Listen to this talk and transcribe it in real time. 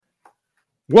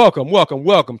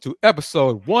Welcome to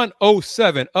episode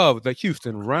 107 of the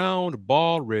Houston Round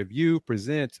Ball Review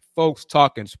presents Folks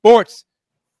Talking Sports.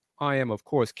 I am, of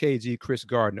course, Kris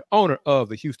Gardner, owner of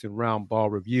the Houston Round Ball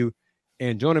Review.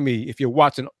 And joining me, if you're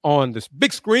watching on the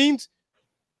big screens,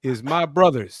 is my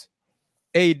brothers,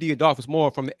 AD Adolphus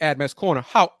Moore from the Admax Korner.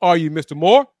 How are you, Mr.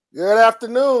 Moore? Good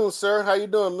afternoon, sir. How you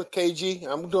doing, KG?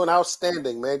 I'm doing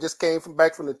outstanding, man. Just came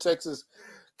back from the Texas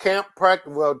camp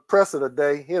practice, press of the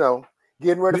day,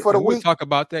 getting ready for the week. We'll talk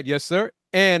about that, yes, sir.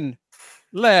 And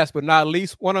last but not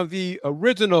least, one of the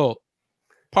original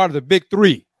part of the Big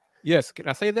Three. Yes, can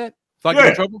I say that? So I get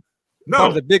in trouble? No. Part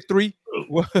of the Big Three?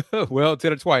 Well,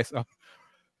 did it twice.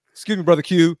 Excuse me, Brother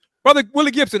Q. Brother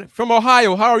Willy Gibson from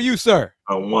Ohio, how are you, sir?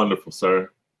 I'm wonderful, sir.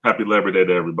 Happy Labor Day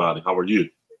to everybody. How are you?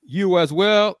 You as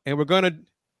well. And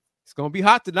it's going to be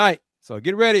hot tonight. So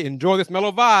get ready. Enjoy this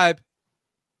mellow vibe.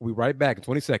 We'll be right back in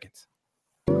 20 seconds.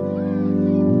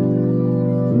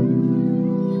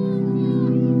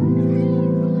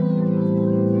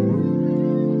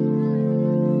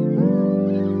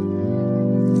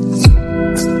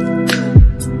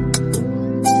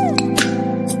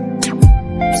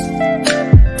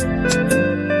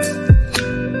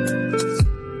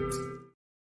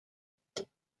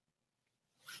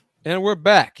 And we're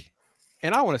back.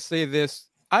 And I want to say this.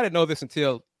 I didn't know this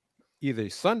until either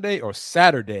Sunday or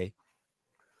Saturday.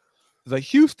 The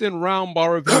Houston Round Ball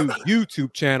Review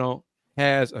YouTube channel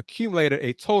has accumulated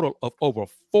a total of over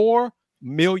 4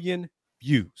 million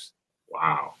views.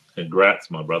 Wow. Congrats,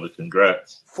 my brother.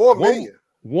 Congrats. 4 million.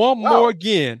 One more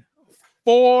again.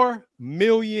 4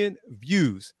 million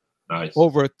views. Nice.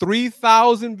 Over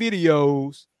 3,000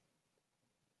 videos.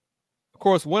 Of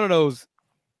course, one of those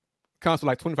counts for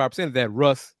like 25% of that,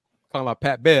 Russ, talking about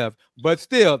Pat Bev. But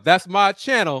still, that's my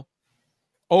channel.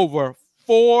 Over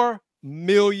 4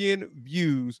 million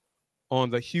views on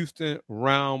the Houston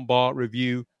Round Ball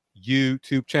Review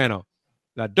YouTube channel.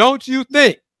 Now, don't you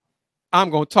think I'm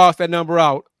going to toss that number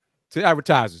out to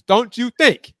advertisers? Don't you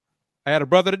think? I had a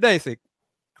brother today say,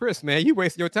 Kris, man, you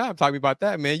wasting your time talking about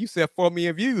that, man. You said 4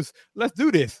 million views. Let's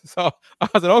do this. So I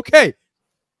said, okay.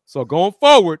 So going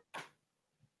forward,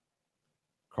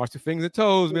 cross your fingers and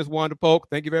toes, Miss Wanda Polk.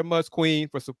 Thank you very much, Queen,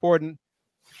 for supporting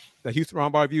the Houston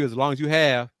Round Ball Review as long as you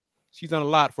have. She's done a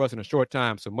lot for us in a short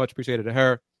time, so much appreciated to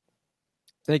her.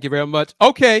 Thank you very much.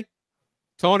 Okay.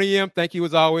 Tony M., thank you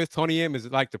as always. Tony M. is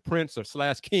like the prince or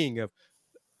 / king of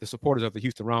the supporters of the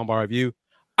Houston Round Ball Review.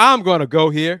 I'm going to go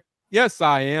here. Yes,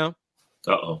 I am.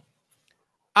 Uh-oh.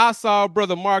 I saw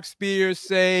Brother Mark Spears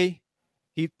say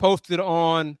he posted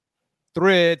on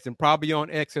Threads and probably on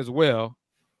X as well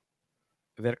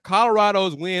that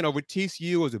Colorado's win over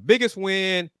TCU was the biggest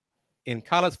win in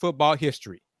college football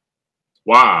history.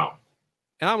 Wow.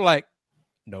 And I'm like,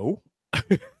 no.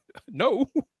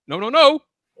 No.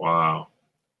 Wow.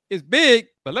 It's big,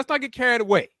 but let's not get carried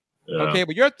away. Yeah. Okay,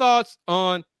 but your thoughts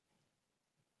on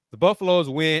the Buffaloes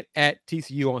win at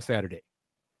TCU on Saturday?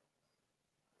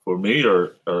 For me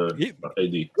or AD?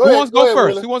 Who wants to go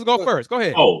first? Who wants to go first? Go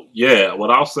ahead. Oh, yeah.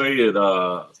 What I'll say is,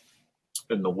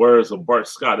 in the words of Bart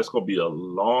Scott, it's going to be a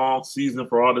long season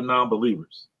for all the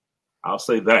non-believers. I'll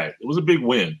say that. It was a big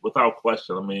win, without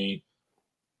question. I mean,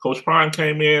 Coach Prime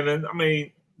came in, and,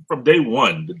 from day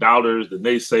one, the doubters, the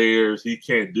naysayers, he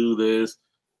can't do this.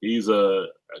 He's a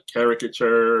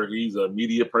caricature. He's a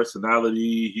media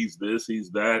personality. He's this,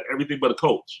 he's that, everything but a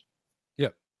coach. Yeah.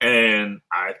 And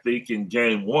I think in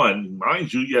game one,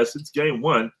 mind you, yes, it's game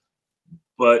one,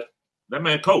 but that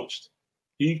man coached.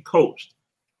 He coached.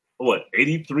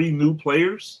 83 new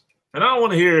players? And I don't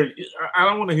want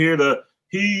to hear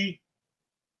he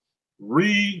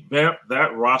revamped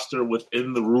that roster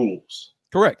within the rules.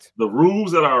 Correct. The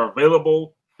rules that are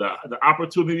available, the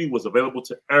opportunity was available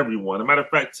to everyone. As a matter of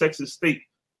fact, Texas State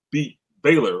beat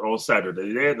Baylor on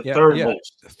Saturday. They had the third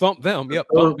most. Thump them. Yep.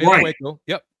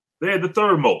 Yep. They had the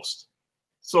third most.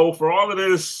 So for all of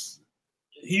this,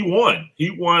 he won.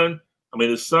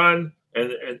 His son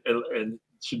and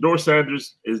Shedeur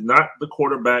Sanders is not the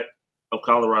quarterback of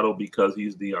Colorado because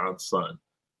he's Deion's son.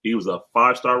 He was a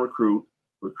 5-star recruit,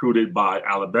 recruited by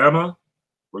Alabama,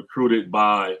 recruited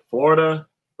by Florida,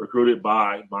 recruited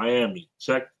by Miami.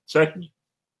 Check me.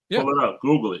 Yeah. Pull it up.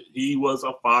 Google it. He was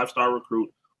a 5-star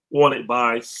recruit wanted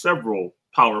by several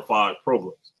Power 5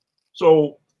 programs.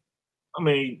 So,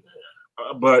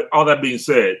 but all that being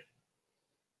said,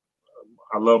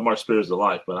 I love Mark Spears to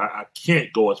life, but I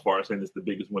can't go as far as saying it's the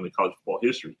biggest win in college football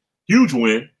history. Huge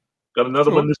win. Got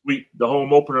another one this week, the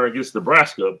home opener against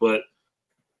Nebraska, but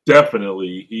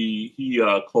definitely he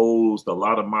closed a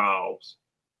lot of mouths.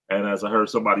 And as I heard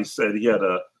somebody said, he had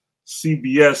a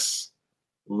CBS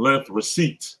length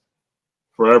receipt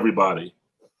for everybody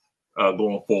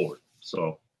going forward.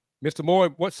 So, Mr. Moore,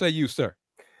 what say you, sir?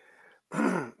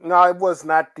 No, it was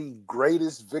not the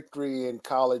greatest victory in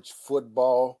college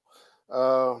football.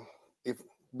 That's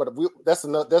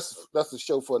a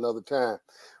show for another time.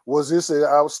 Was this an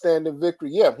outstanding victory?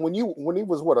 Yeah. When he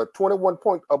was a 21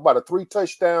 point, about a 3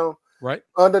 touchdown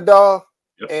underdog,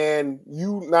 and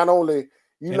you not only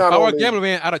if I were a gambler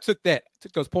man, I'd have took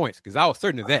those points because I was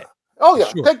certain of that. Oh yeah.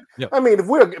 Sure. I mean, if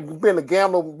we're being a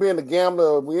gambler,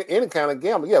 any kind of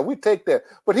gambler, yeah, we take that.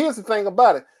 But here's the thing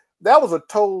about it. That was a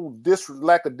total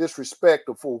lack of disrespect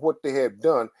for what they had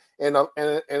done. And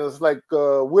it's like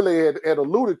Willy had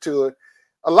alluded to it.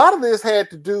 A lot of this had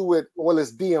to do with,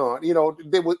 it's Deion. You know,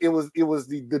 it was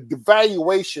the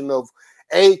devaluation of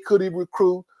could he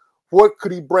recruit? What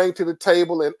could he bring to the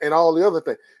table and all the other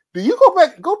things. Do you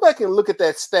go back and look at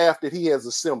that staff that he has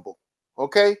assembled?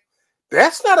 Okay.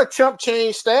 That's not a chump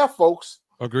change staff, folks.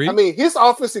 Agreed. I mean, his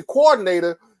offensive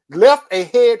coordinator left a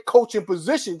head coaching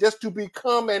position just to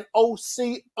become an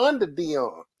OC under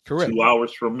Deion. Correct. 2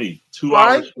 hours from me. 2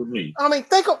 hours from me. I mean,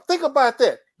 think about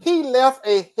that. He left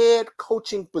a head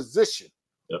coaching position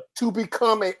to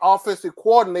become an offensive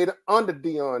coordinator under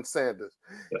Deion Sanders.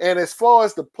 Yep. And as far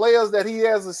as the players that he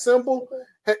has assembled,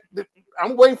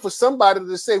 I'm waiting for somebody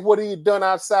to say what he had done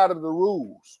outside of the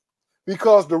rules.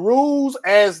 Because the rules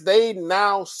as they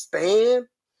now stand,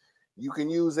 you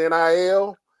can use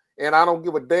NIL, and I don't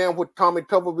give a damn what Tommy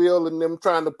Tuberville and them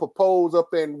trying to propose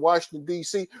up in Washington,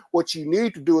 D.C. What you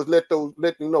need to do is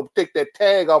take that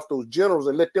tag off those generals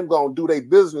and let them go and do their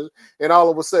business. And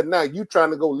all of a sudden now you trying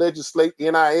to go legislate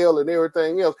NIL and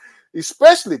everything else.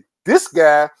 Especially this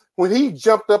guy, when he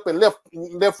jumped up and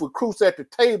left recruits at the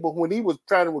table when he was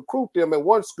trying to recruit them at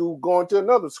one school going to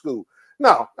another school.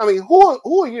 No, I mean, who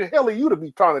the hell are you to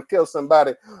be trying to tell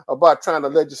somebody about trying to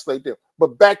legislate them?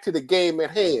 But back to the game at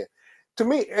hand. To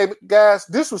me, guys,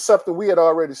 this was something we had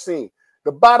already seen.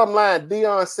 The bottom line,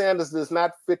 Deion Sanders does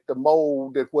not fit the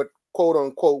mold that what, quote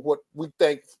unquote, what we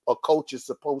think a coach is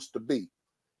supposed to be.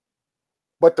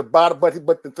 But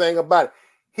the thing about it,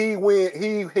 he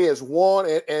has won,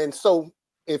 and so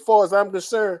as far as I'm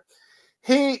concerned,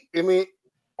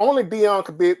 only Deion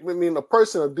could be. I mean, a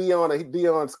person of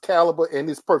Deion's caliber and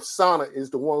his persona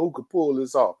is the one who could pull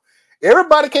this off.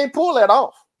 Everybody can't pull that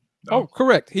off. No. Oh,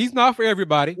 correct. He's not for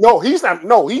everybody. No, he's not.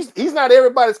 No, he's not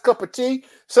everybody's cup of tea.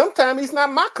 Sometimes he's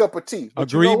not my cup of tea.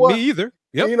 Agreed. You know me either.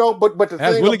 Yep. You know, but the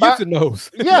as thing Willy about Gibson knows.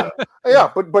 Yeah.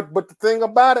 But the thing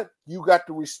about it, you got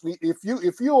to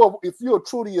if you're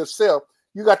true to yourself,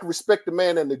 you got to respect the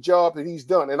man and the job that he's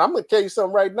done. And I'm going to tell you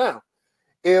something right now.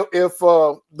 If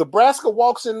Nebraska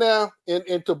walks in there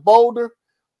into Boulder,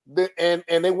 and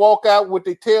they walk out with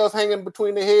their tails hanging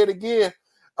between their head again,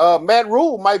 Matt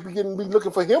Rule might be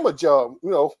looking for him a job. You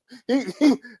know, he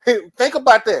think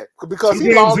about that because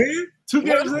he lost 2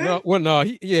 games in. No, I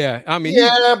mean,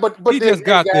 but he just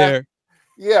got there.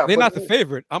 Yeah, they're not the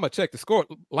favorite. I'm gonna check the score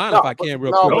line if I can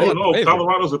real quick. No,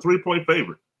 Colorado's a 3-point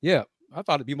favorite. Yeah, I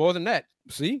thought it'd be more than that.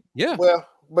 See, yeah. Well,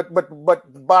 but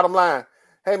bottom line.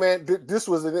 Hey man, this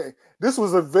was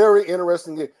a very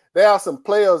interesting game. There are some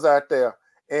players out there,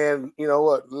 and you know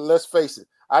what? Let's face it.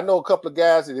 I know a couple of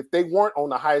guys that if they weren't on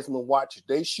the Heisman watch,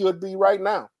 they should be right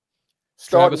now.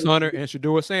 Travis Hunter and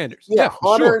Shedeur Sanders. Yeah,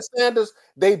 Hunter and Sanders,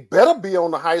 they better be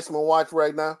on the Heisman watch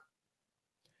right now.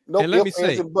 No ifs,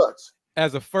 ands, and buts.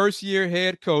 As a first-year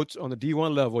head coach on the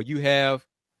D1 level, you have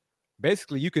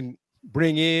basically you can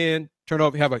bring in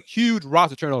turnover, have a huge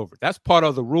roster turnover. That's part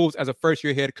of the rules as a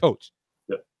first-year head coach.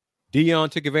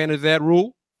 Deion took advantage of that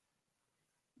rule.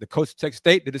 The coach of Texas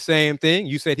State did the same thing.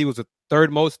 You said he was the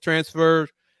third most transfer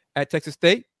at Texas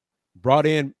State, brought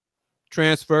in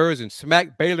transfers and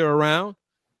smacked Baylor around,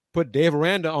 put Dave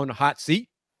Aranda on the hot seat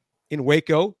in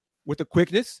Waco with the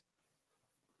quickness.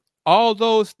 All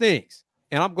those things.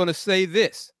 And I'm going to say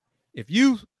this. If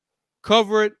you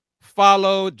covered,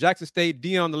 followed Jackson State,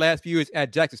 Deion the last few years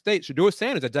at Jackson State, Shedeur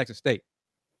Sanders at Jackson State,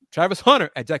 Travis Hunter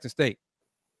at Jackson State,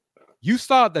 you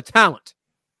saw the talent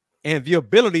and the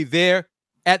ability there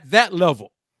at that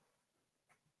level.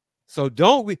 So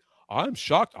I'm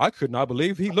shocked. I could not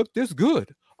believe he looked this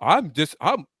good.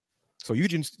 So you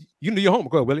do your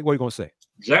homework. Go ahead, Willy. What are you going to say?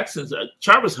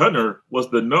 Travis Hunter was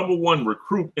the number 1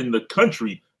 recruit in the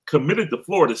country committed to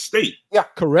Florida State. Yeah,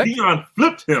 correct. Deion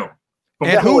flipped him.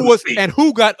 And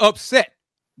who got upset?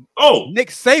 Oh,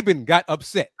 Nick Saban got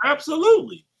upset.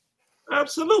 Absolutely. And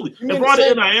for all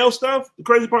the NIL stuff, the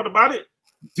crazy part about it,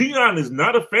 Deion is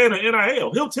not a fan of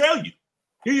NIL. He'll tell you.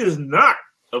 He is not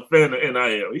a fan of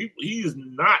NIL. He is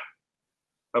not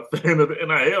a fan of the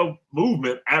NIL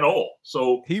movement at all.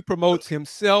 So he promotes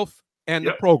himself and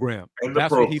the program. And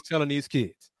that's what he's telling these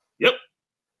kids. Yep.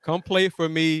 Come play for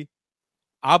me.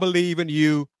 I believe in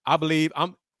you.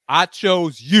 I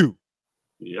chose you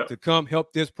to come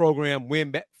help this program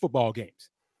win football games.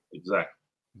 Exactly.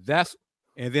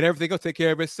 And then everything will take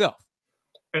care of itself.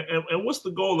 And what's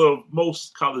the goal of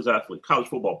most college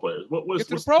football players? What's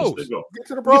the pros? Get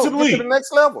to the pros. Get to the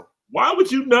next level. Why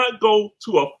would you not go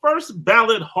to a first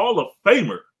ballot Hall of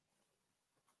Famer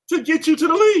to get you to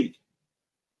the league?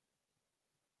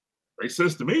 Makes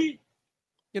sense to me.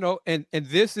 And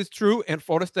this is true. And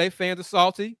Florida State fans are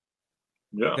salty.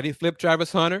 Yeah. That he flipped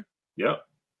Travis Hunter. Yeah.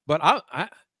 But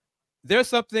there's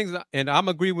some things, and I'm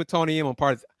agreeing with Tony M on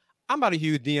part of it. I'm not a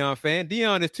huge Deion fan.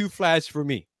 Deion is too flashy for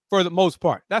me, for the most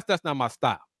part. That's not my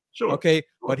style. Sure. Okay.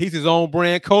 Sure. But he's his own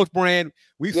brand, coach brand.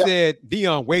 We've said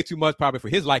Deion way too much probably for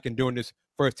his liking during this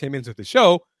first 10 minutes of the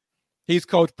show. He's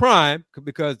Coach Prime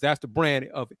because that's the brand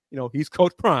of, he's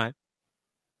Coach Prime.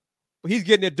 But he's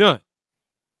getting it done.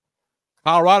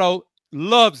 Colorado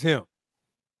loves him.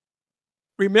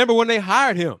 Remember when they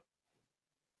hired him?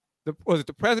 Was it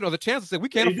the president or the chancellor said, we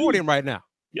can't afford him right now?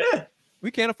 Yeah.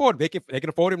 We can't afford him. They can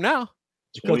afford him now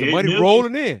because the money million,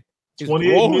 rolling in. It's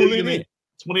rolling in.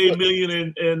 $28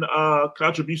 million in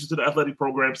contributions to the athletic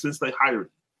program since they hired him.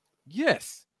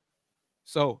 Yes.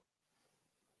 So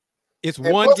it's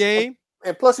one game.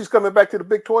 And plus he's coming back to the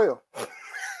Big 12.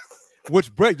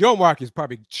 Which Brett Yormark is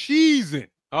probably cheesing.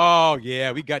 Oh,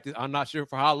 yeah, we got this. I'm not sure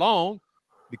for how long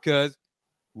because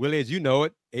Willy, as you know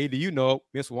it, AD, you know,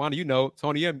 Miss Wanda,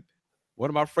 Tony M. One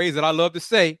of my phrases that I love to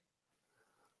say,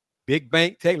 big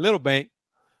bank, take little bank.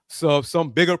 So if some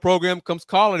bigger program comes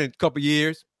calling in a couple of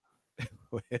years,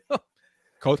 well,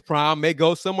 Coach Prime may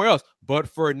go somewhere else. But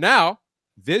for now,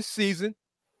 this season,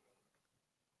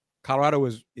 Colorado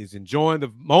is enjoying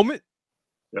the moment,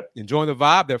 enjoying the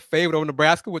vibe. They're favored over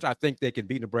Nebraska, which I think they can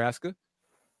beat Nebraska.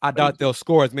 I doubt they'll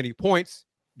score as many points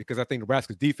because I think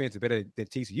Nebraska's defense is better than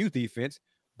TCU's defense.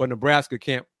 But Nebraska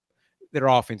can't. Their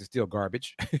offense is still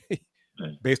garbage.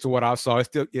 Based on what I saw,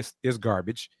 it's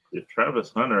garbage. If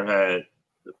Travis Hunter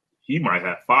he might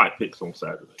have 5 picks on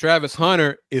Saturday. Travis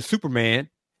Hunter is Superman.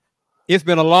 It's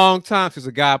been a long time since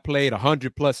a guy played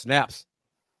 100+ snaps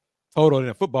total in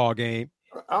a football game.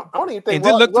 I don't even think and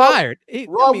didn't look tired.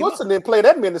 Rob Wilson didn't play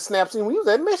that many snaps when he was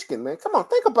at Michigan, man. Come on,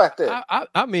 think about that.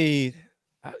 I mean,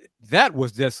 that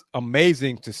was just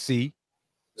amazing to see.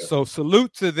 Yeah. So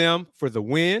salute to them for the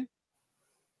win.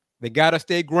 They got to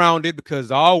stay grounded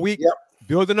because all week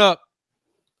building up,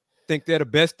 think they're the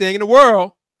best thing in the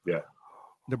world. Yeah.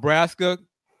 Nebraska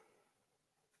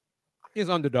is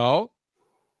underdog.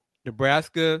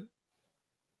 Nebraska,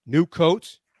 new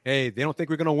coach. Hey, they don't think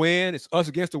we're going to win. It's us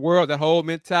against the world, that whole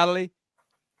mentality.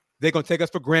 They're going to take us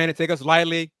for granted, take us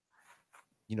lightly.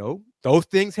 Those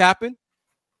things happen.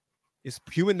 It's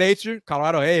human nature.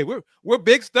 Colorado, hey, we're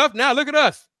big stuff now. Look at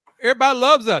us. Everybody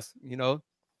loves us.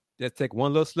 Just take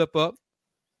one little slip up,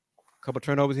 a couple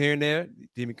turnovers here and there. Didn't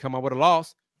even come out with a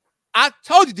loss. I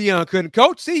told you Deion couldn't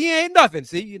coach. See, he ain't nothing.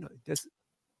 See, just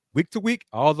week to week,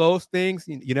 all those things.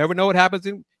 You never know what happens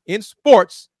in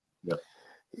sports. Yeah.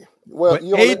 Well,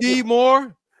 but AD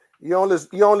more. You're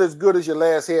only as good as your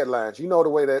last headlines. You know the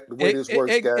way this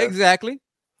works, guys. Exactly.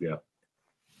 Yeah.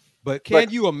 But can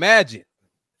you imagine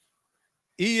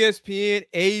ESPN,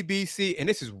 ABC, and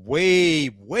this is way,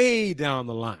 way down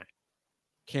the line.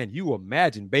 Can you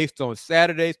imagine, based on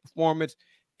Saturday's performance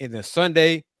and then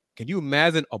Sunday, can you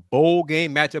imagine a bowl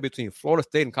game matchup between Florida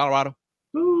State and Colorado?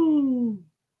 Ooh.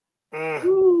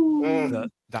 The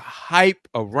hype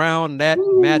around that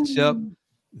matchup,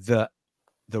 the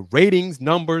ratings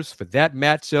numbers for that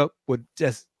matchup would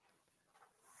just,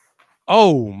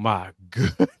 oh my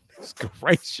goodness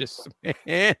gracious,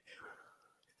 man.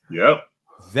 Yep.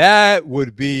 That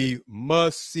would be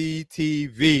must-see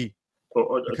TV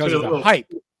because of the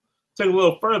hype. Take a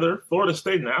little further, Florida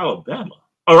State and Alabama.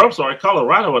 Or I'm sorry,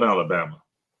 Colorado and Alabama.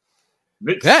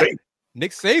 Nick Saban.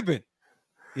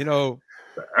 The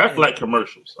Aflac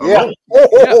commercials. Yeah.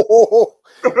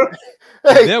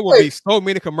 There will be so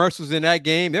many commercials in that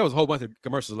game. There was a whole bunch of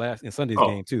commercials in Sunday's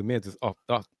game too. Man,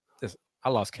 I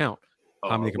lost count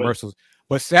how many commercials.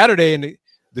 But Saturday in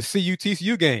the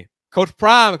CU-TCU game, Coach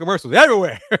Prime commercials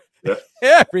everywhere.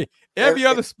 Yeah. Every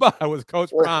other spot was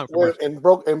Coach Prime commercial.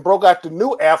 And broke out the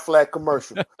new Aflac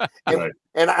commercial.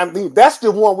 And I mean, that's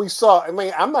the one we saw. I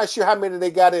mean, I'm not sure how many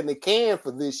they got in the can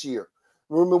for this year.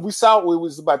 Remember, we saw it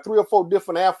was about 3 or 4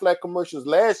 different Aflac commercials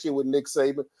last year with Nick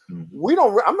Saban.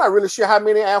 Mm-hmm. I'm not really sure how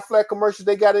many Aflac commercials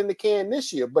they got in the can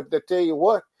this year. But to tell you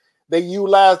what, they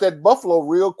utilized that Buffalo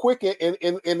real quick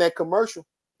in that commercial.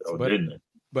 Didn't they?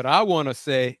 But I want to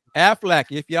say, Aflac,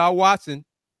 if y'all watching,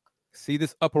 See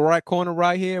this upper right corner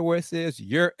right here where it says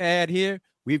your ad here?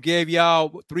 We've gave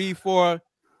y'all 3-4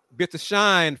 bits of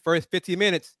shine first 15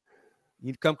 minutes.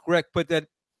 You come correct, put that.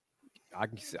 I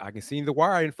can see the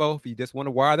wire info. If you just want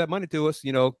to wire that money to us,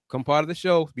 come part of the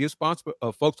show, be a sponsor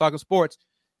of Folks Talking Sports.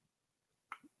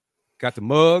 Got the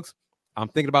mugs. I'm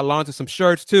thinking about launching some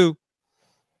shirts too.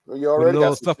 Well, you already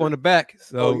got stuff on the back.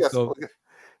 So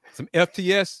some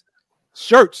FTS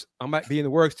shirts. I might be in the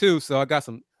works too. So I got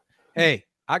some. Hey,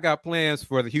 I got plans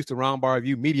for the Houston Roundbar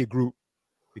Review Media Group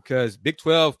because Big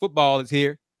 12 football is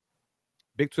here.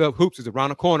 Big 12 hoops is around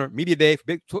the corner. Media Day for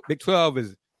Big 12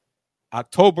 is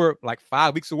October, like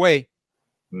 5 weeks away.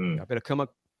 I better come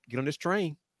up, get on this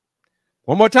train.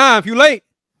 One more time, if you're late.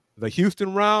 The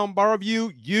Houston Roundbar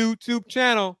Review YouTube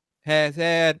channel has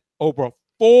had over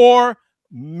 4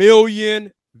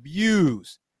 million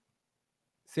views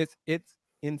since its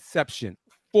inception.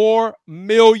 4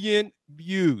 million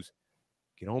views.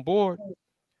 Get on board.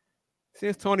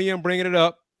 Since Tony M bringing it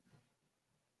up,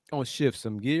 gonna shift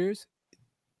some gears.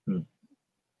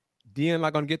 Dean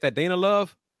not gonna get that Dana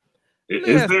love.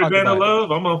 Is there Dana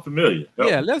love? I'm unfamiliar.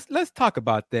 Let's talk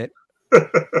about that.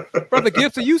 Brother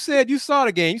Gibson, you said you saw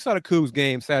the game. You saw the Coogs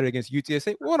game Saturday against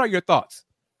UTSA. What are your thoughts?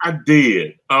 I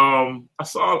did. I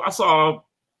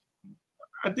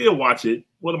did watch it.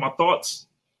 What are my thoughts?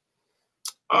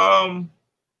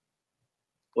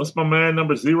 What's my man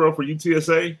number 0 for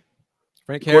UTSA?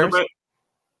 Frank Harris.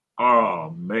 Oh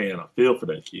man, I feel for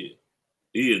that kid.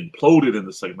 He imploded in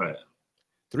the second half.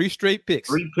 3 straight picks.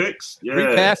 3 picks. Yeah.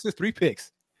 3 passes, 3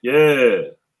 picks. Yeah.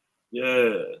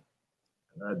 And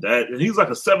he's like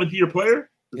a 7th-year player.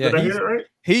 Did I hear it right?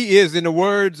 He is, in the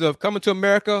words of Coming to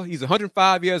America, he's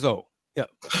 105 years old. Yeah.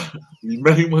 You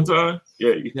met him one time?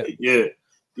 Yeah. I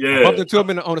bumped into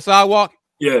him on the sidewalk.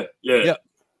 Yeah.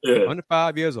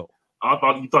 105 years old. I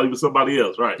thought you thought he was somebody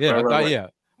else, right? Yeah, right.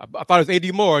 I thought it was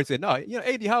AD Moore. He said, no,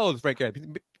 AD, how old is Frank Harris?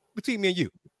 Between me and you.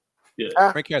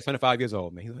 Yeah. Frank Harris, 105 years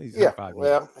old, man. He's 105 years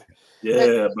old.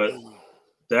 Yeah, but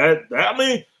that I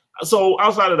mean, so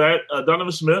outside of that,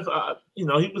 Donovan Smith, he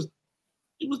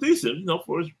was decent,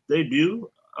 for his debut.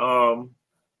 Where's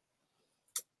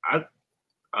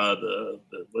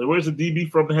the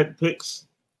DB from that had the picks?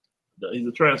 He's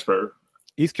a transfer.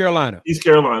 East Carolina.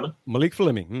 Malik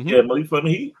Fleming. Mm-hmm. Yeah, Malik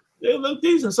Fleming. He looked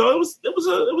decent. So it was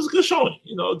a good showing.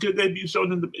 A good debut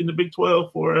showing in the Big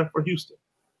 12 for Houston.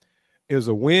 It was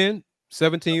a win,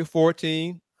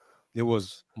 17-14. It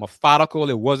was methodical.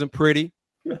 It wasn't pretty.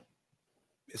 Yeah.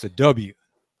 It's a W.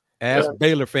 Ask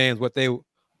Baylor fans what they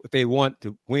want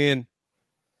to win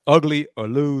ugly or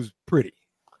lose pretty.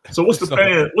 So what's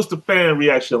the fan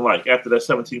reaction like after that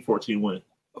 17-14 win?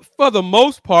 For the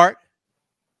most part,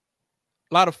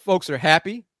 a lot of folks are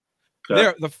happy.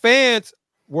 Okay. The fans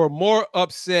were more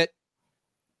upset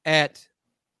at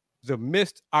the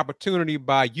missed opportunity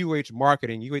by UH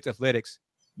Marketing, UH Athletics,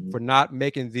 for not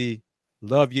making the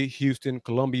Love You Houston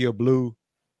Columbia Blue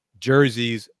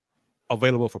jerseys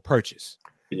available for purchase.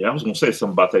 Yeah, I was going to say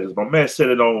something about that because my man said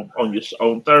it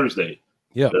on Thursday.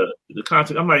 Yeah, the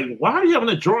content. I'm like, why are you having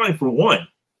a drawing for one?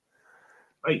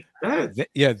 Like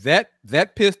that.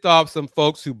 That pissed off some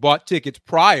folks who bought tickets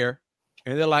prior,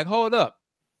 and they're like, hold up,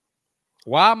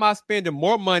 why am I spending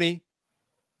more money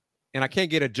and I can't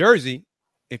get a jersey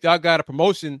if y'all got a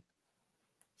promotion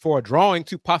for a drawing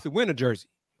to possibly win a jersey?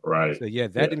 Right. So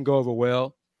that didn't go over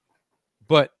well.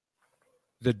 But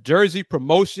the jersey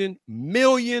promotion,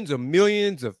 millions of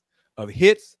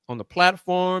hits on the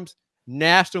platforms.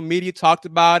 National media talked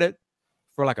about it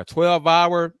for like a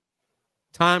 12-hour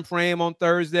time frame on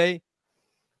Thursday.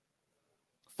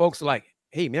 Folks are like,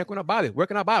 hey, man, when I buy this, where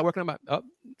can I buy it? Oh,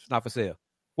 it's not for sale.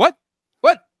 What?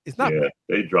 It's not. Yeah,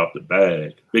 they dropped the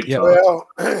bag. Big time. Well,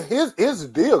 here's the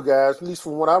deal, guys. At least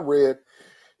from what I read,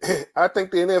 I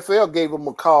think the NFL gave them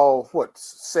a call,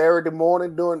 Saturday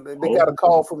morning they got a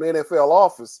call from the NFL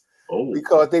office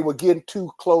because they were getting too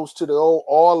close to the old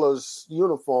Oilers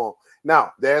uniform.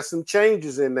 Now, there's some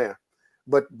changes in there.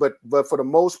 But for the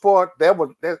most part,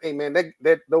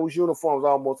 those uniforms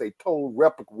are almost a total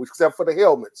replica, except for the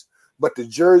helmets. But the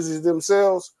jerseys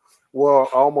themselves were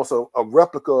almost a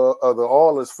replica of the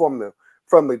Oilers from the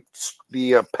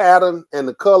pattern and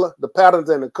the color, the patterns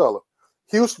and the color.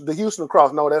 The Houston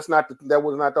Cross, no, that was not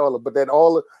the Oilers, but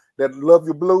that Love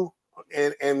Your Blue,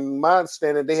 and my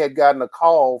understanding, they had gotten a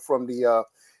call from the.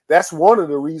 That's one of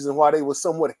the reasons why they were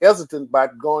somewhat hesitant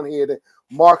about going ahead and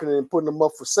marketing and putting them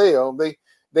up for sale.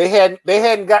 They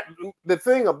hadn't got the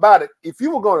thing about it. If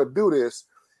you were going to do this,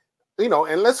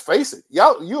 and let's face it,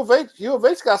 U of H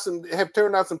have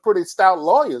turned out some pretty stout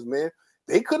lawyers, man.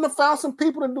 They couldn't have found some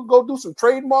people to go do some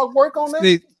trademark work on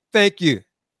that. Thank you.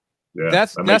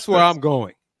 That's where I'm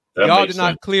going. Y'all did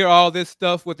not clear all this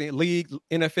stuff with the league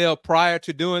NFL prior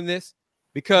to doing this,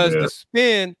 because the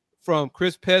spin from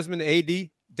Chris Pesman, AD,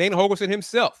 Dana Holgorsen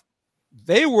himself,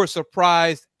 they were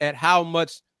surprised at how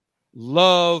much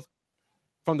love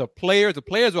from the players. The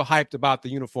players were hyped about the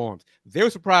uniforms. They were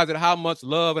surprised at how much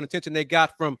love and attention they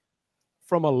got from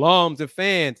alums and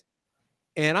fans.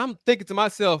 And I'm thinking to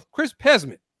myself, Chris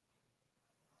Pesman,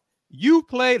 you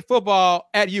played football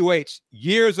at UH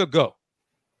years ago.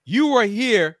 You were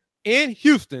here in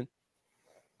Houston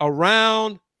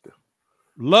around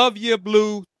Love Your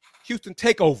Blue, Houston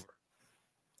takeover,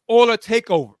 Oiler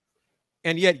takeover.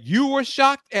 And yet you were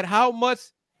shocked at how much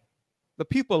the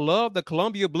people love the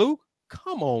Columbia Blue?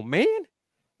 Come on, man.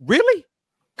 Really?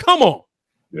 Come on.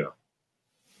 Yeah.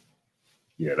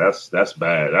 Yeah, that's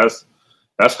bad.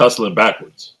 That's hustling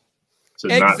backwards.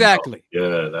 Exactly.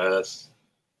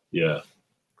 Yeah.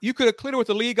 You could have cleared it with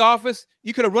the league office.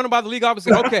 You could have run it by the league office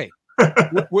and said, okay,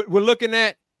 we're looking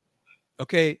at,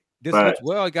 okay, this looks,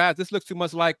 well, guys, this looks too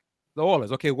much like the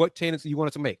Oilers. Okay, what changes do you want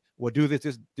us to make? We'll do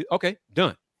this. Okay,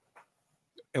 done.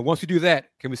 And once you do that,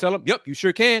 can we sell them? Yep, you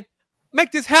sure can.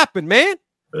 Make this happen, man.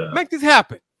 Yeah. Make this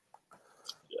happen.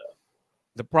 Yeah.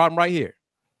 The problem right here,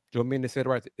 Joe Mendes said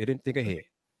right, they didn't think ahead.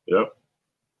 Yep.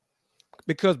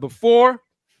 Because before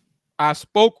I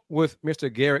spoke with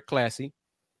Mr. Garrett Classy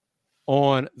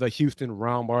on the Houston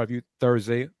Round Bar Review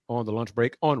Thursday on the lunch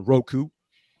break on Roku,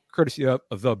 courtesy of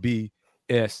the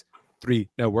BS3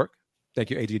 Network.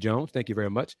 Thank you, A.G. Jones. Thank you very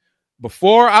much.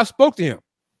 Before I spoke to him,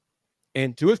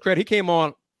 and to his credit, he came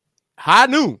on high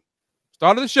noon,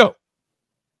 started the show.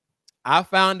 I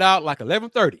found out like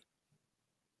 11:30.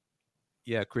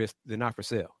 Yeah, Kris, they're not for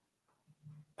sale.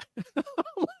 I'm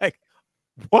like,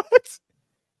 what?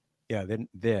 Yeah,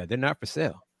 they're not for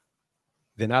sale.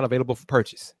 They're not available for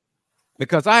purchase.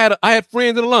 Because I had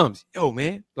friends and alums. Yo,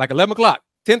 man, like 11 o'clock,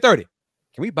 10:30.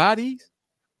 Can we buy these?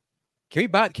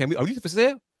 Are these for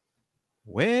sale?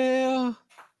 Well,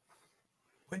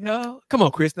 come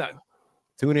on, Kris. Now,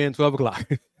 tune in 12 o'clock.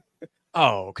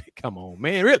 Oh, okay, come on,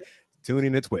 man. Really? Tune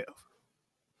in at 12.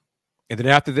 And then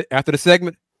after the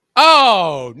segment,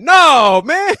 oh no,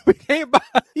 man, we can't buy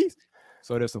these.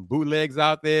 So there's some bootlegs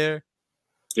out there.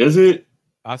 Is it?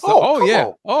 I saw.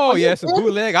 Oh yeah, some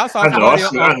bootleg. I saw.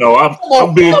 I know.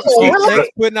 I'm being facetious.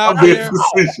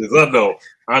 I know.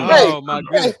 Oh my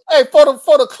goodness. Hey, for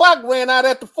the clock ran out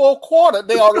at the fourth quarter,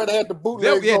 they already had the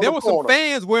bootleg. There were some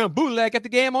fans wearing bootleg at the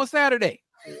game on Saturday.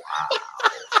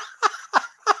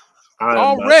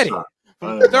 Already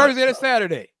from Thursday to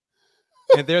Saturday.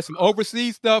 And there's some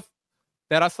overseas stuff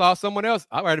that I saw someone else.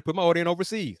 I already put my order in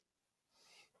overseas.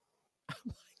 I'm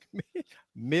like, man,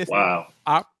 missed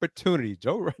opportunity.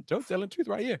 Joe telling the truth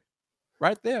right here,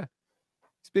 right there.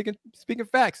 Speaking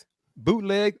facts.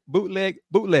 Bootleg.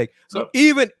 So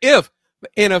even if the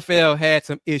NFL had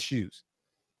some issues,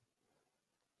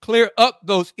 clear up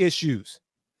those issues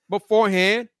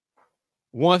beforehand.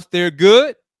 Once they're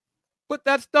good, put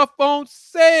that stuff on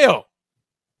sale.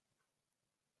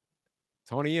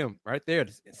 Tony M, right there.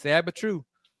 It's sad but true.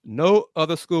 No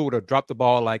other school would have dropped the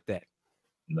ball like that.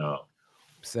 No.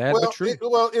 Sad but true.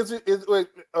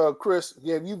 Kris,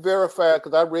 you verified,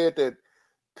 because I read that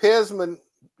Pesman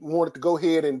wanted to go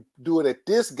ahead and do it at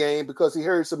this game because he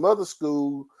heard some other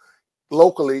school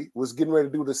locally was getting ready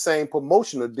to do the same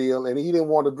promotional deal, and he didn't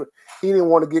want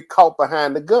to get caught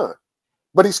behind the gun.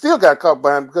 But he still got caught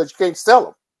behind because you can't sell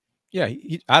them. Yeah,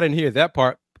 I didn't hear that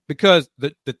part because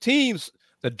the teams,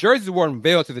 the jerseys were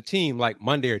unveiled to the team like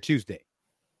Monday or Tuesday.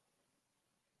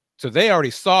 So they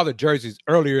already saw the jerseys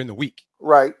earlier in the week.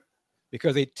 Right.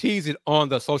 Because they teased it on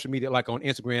the social media, like on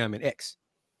Instagram and X.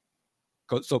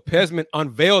 So Pesman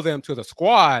unveiled them to the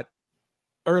squad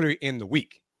earlier in the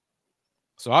week.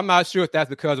 So I'm not sure if that's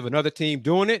because of another team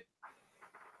doing it.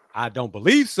 I don't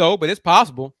believe so, but it's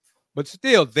possible. But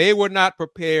still, they were not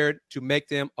prepared to make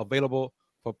them available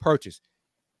for purchase.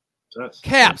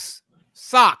 Caps,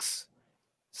 socks,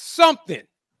 something.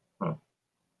 Huh.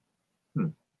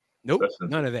 Nope,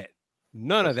 none of that.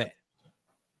 None of that.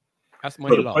 That's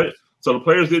money lost. So the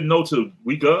players didn't know till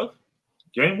week of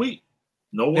game week.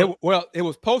 No one. It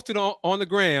was posted on the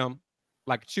gram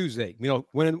like Tuesday. You know,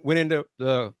 went into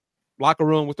the locker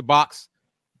room with the box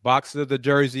of the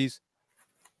jerseys,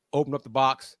 opened up the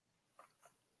box.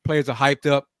 Players are hyped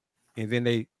up, and then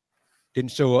they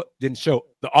didn't show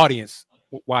the audience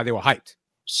why they were hyped.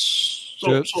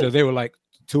 So they were like,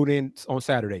 tune in on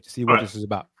Saturday to see what this is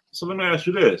about. So let me ask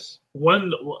you this: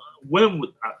 when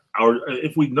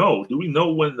if we know, do we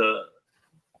know when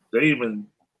they even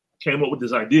came up with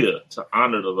this idea to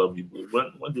honor the Love You Blue?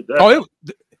 When did that?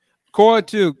 According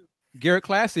to Garrett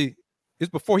Classy It's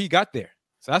before he got there.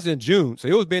 So that's in June. So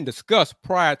it was being discussed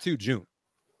prior to June.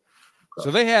 Okay.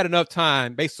 So they had enough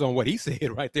time, based on what he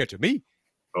said right there to me,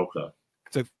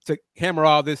 to hammer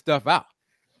all this stuff out.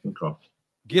 Okay.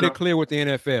 Get it clear with the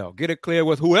NFL. Get it clear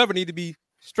with whoever need to be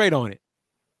straight on it.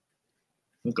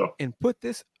 Okay. And put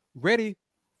this ready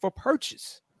for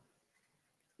purchase.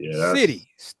 Yeah, city,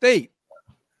 state,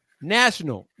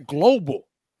 national, global.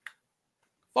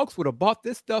 Folks would have bought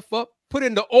this stuff up, put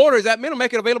in the orders at minimum,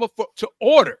 make it available to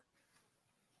order.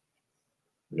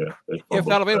 Yeah. If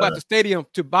not available at the stadium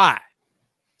to buy.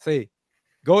 Say,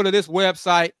 go to this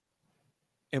website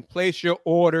and place your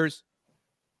orders,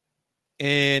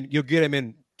 and you'll get them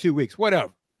in 2 weeks,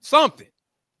 whatever, something.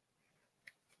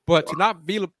 But to not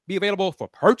be available for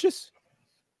purchase?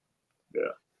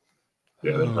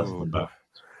 Yeah, that's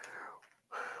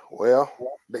well,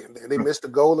 they missed a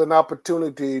golden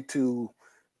opportunity to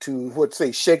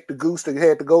shake the goose that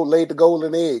had to lay the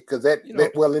golden egg, because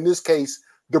well, in this case,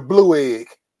 the blue egg.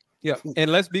 Yeah,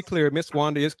 and let's be clear, Miss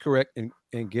Wanda is correct, and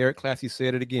Garrett Classy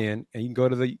said it again, and you can go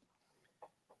to the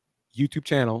YouTube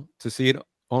channel to see it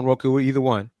on Roku, either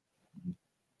one.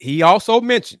 He also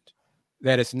mentioned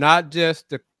that it's not just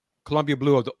the Columbia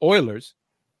blue of the Oilers,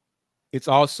 it's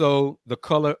also the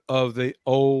color of the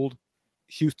old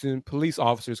Houston police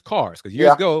officers' cars. Because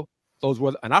years ago, those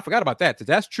were, and I forgot about that. So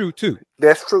that's true too.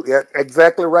 That's true. Yeah,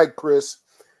 exactly right, Chris.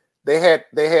 They had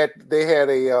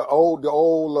the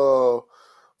old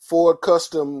Ford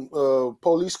custom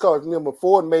police car. Remember,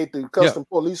 Ford made the custom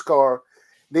police car.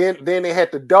 Then they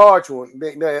had the Dodge one.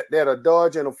 They had a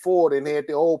Dodge and a Ford, and they had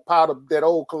the old powder, that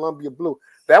old Columbia blue.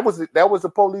 That was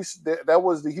the police. That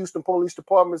was the Houston Police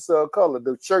Department's color.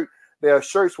 Their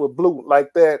shirts were blue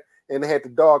like that, and they had the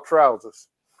dog trousers.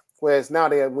 Whereas now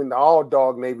they have all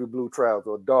dog navy blue trousers,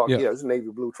 or dog. Yeah, it's navy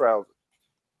blue trousers.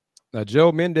 Now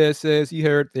Joe Mendez says he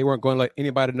heard they weren't going to let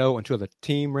anybody know until the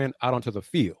team ran out onto the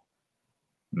field.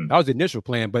 That was the initial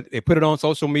plan, but they put it on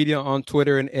social media, on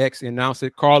Twitter and X, and announced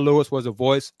it. Carl Lewis was the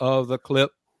voice of the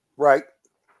clip, right,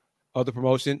 of the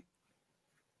promotion.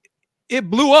 It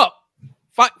blew up.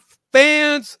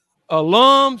 Fans,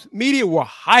 alums, media were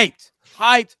hyped.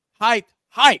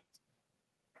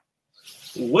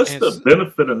 What's the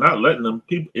benefit of not letting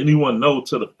anyone know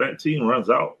till the team runs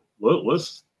out?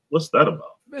 What's that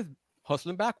about? It's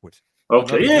hustling backwards.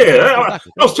 Okay, I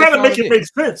was trying to make it make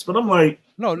sense, but I'm like,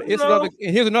 no, it's another.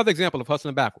 And here's another example of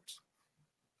hustling backwards.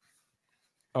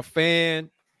 A fan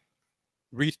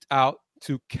reached out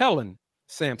to Kellen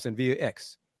Sampson via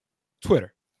X,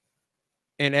 Twitter,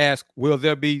 and asked, "Will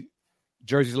there be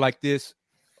jerseys like this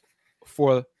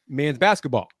for men's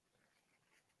basketball?"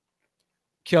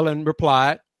 Kellen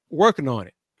replied, "Working on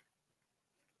it."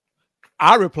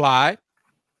 I replied,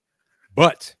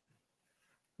 "But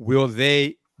will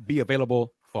they be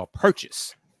available for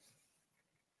purchase?"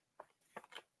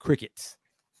 Crickets.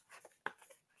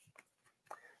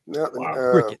 No,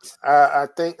 crickets. I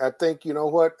think you know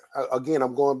what? Again,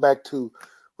 I'm going back to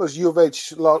what's U of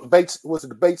H law, Bates. Was it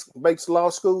the Bates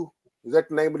Law School? Is that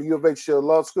the name of the U of H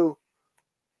law school?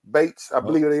 Bates, I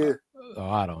believe it is. Oh,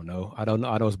 I don't know. I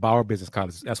know it's Bauer Business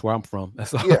College. That's where I'm from.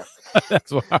 That's all. Yeah.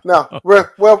 That's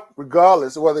where well,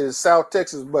 regardless of whether it's South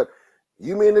Texas, but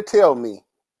you mean to tell me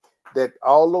that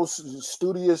all those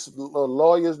studious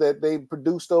lawyers that they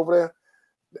produced over there,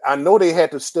 I know they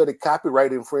had to study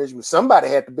copyright infringement. Somebody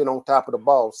had to be on top of the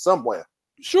ball somewhere.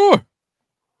 Sure.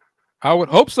 I would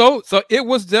hope so. So it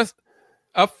was just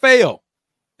a fail.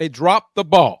 They dropped the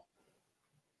ball.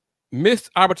 Missed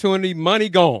opportunity, money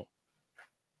gone.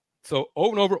 So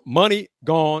over and over, money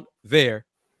gone there.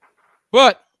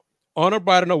 But on a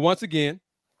brighter note, once again,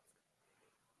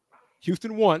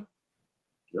 Houston won.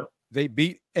 Yep. They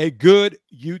beat a good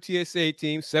UTSA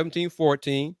team,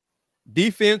 17-14.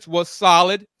 Defense was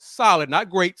solid, not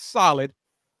great, solid,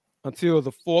 until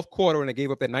the fourth quarter when they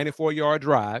gave up that 94-yard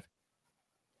drive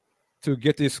to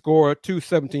get the score to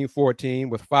 17-14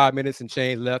 with 5 minutes and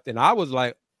change left. And I was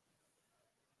like,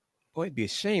 boy, it'd be a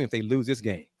shame if they lose this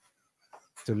game.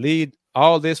 To lead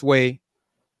all this way,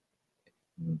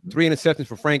 3 interceptions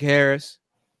for Frank Harris.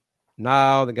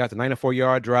 Now they got the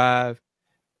 94-yard drive.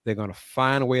 They're going to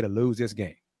find a way to lose this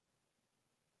game.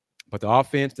 But the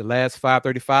offense, the last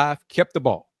 5:35, kept the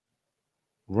ball.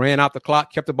 Ran out the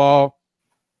clock, kept the ball.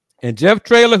 And Jeff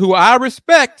Traylor, who I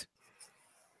respect,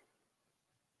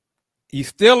 he's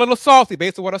still a little salty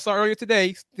based on what I saw earlier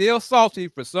today. Still salty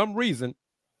for some reason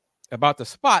about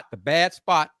the bad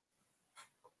spot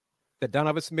that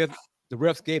Donovan Smith, the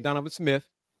refs gave Donovan Smith.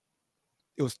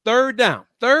 It was third down.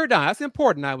 That's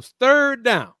important. Now it was third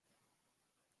down.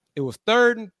 It was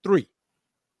 3rd and 3.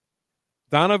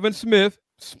 Donovan Smith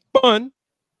spun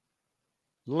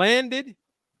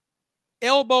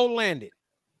elbow landed.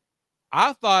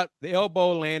 I thought the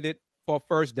elbow landed for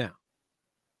first down.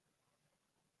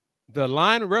 The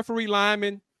referee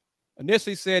lineman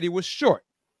initially said he was short.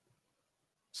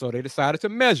 So they decided to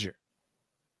measure.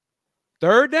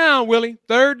 Third down, Willie.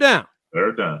 Third down.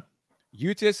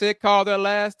 UTSA called their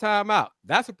last time out.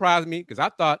 That surprised me because I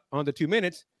thought under 2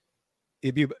 minutes,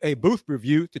 it'd be a booth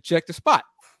review to check the spot.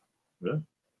 Yeah.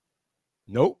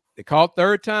 Nope. They called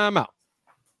third time out.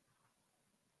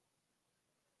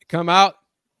 They come out,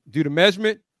 do the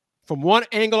measurement from one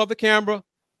angle of the camera,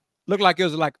 looked like it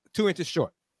was like 2 inches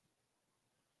short.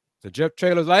 So Jeff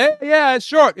Traylor's like, hey, yeah, it's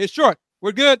short. It's short.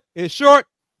 We're good. It's short.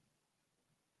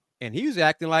 And he was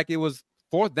acting like it was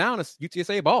fourth down, a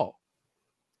UTSA ball.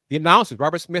 The announcers,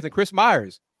 Robert Smith and Chris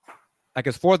Myers, like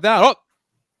it's fourth down. Oh,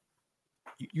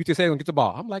 UTSA gonna get the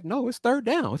ball. I'm like, no, it's third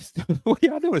down. What are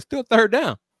y'all doing? It's still third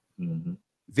down. Mm-hmm.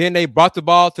 Then they brought the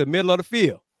ball to the middle of the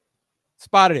field.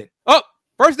 Spotted it. Oh,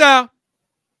 first down.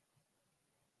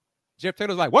 Jeff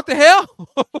Taylor's like, what the hell?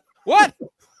 What?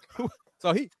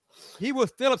 So he was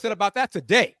still upset about that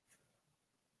today.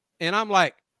 And I'm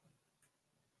like,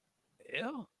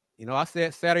 yeah, I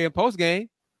said Saturday in post game,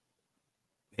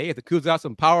 hey, if the Coogs got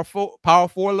some power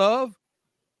four love,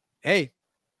 hey,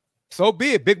 so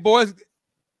be it. Big boys,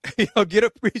 get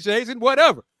appreciation,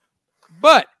 whatever.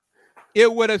 But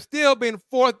it would have still been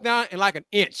fourth down and like an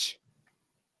inch.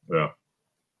 Yeah.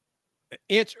 An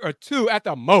inch or two at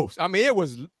the most. I mean, it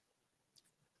was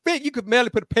big. You could barely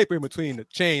put a paper in between the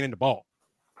chain and the ball.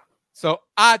 So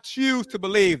I choose to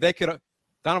believe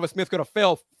Donovan Smith could have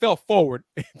fell forward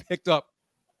and picked up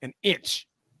an inch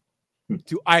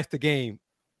to ice the game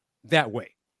that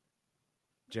way.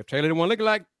 Jeff Taylor didn't want to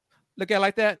look at it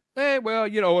like that. Hey, well,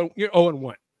 you're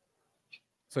 0-1.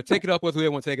 So take it up with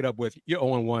whoever want to take it up with. You're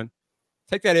 0-1.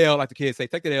 Take that L, like the kids say.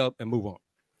 Take that L and move on.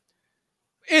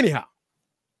 Anyhow,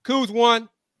 Coogs won.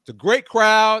 It's a great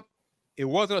crowd. It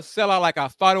wasn't a sellout like I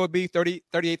thought it would be.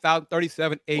 38,000,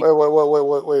 37, 8. Wait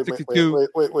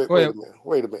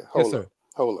a minute.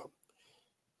 Hold up.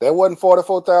 That wasn't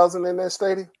 44,000 in that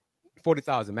stadium?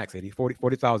 40,000 max, 80.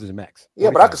 40,000 is max. Yeah,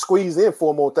 40, but I could squeeze in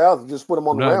 4 more thousand. Just put them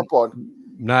on the rampart.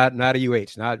 Not a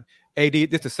UH. Not AD.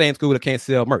 This is the same school that can't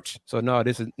sell merch. So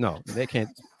they can't.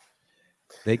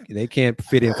 They can't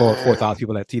fit in 4,000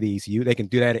 people at TDECU. They can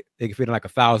do that. They can fit in like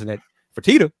 1,000 at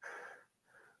Fertitta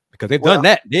because they've done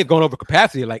that. They've gone over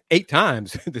capacity like 8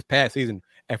 times this past season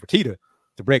at Fertitta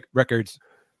to break records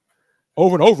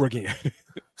over and over again.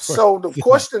 So the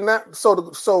question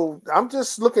so I'm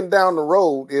just looking down the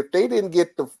road. If they didn't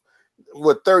get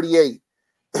 38,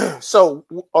 so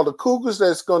are the Cougars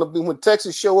that's going to be when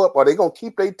Texas show up? Are they going to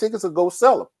keep their tickets or go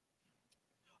sell them?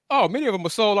 Oh, many of them were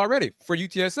sold already for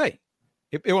UTSA.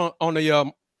 It were on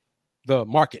the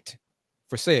market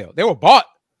for sale. They were bought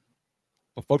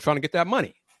for folks trying to get that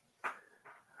money.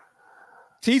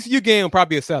 TCU game will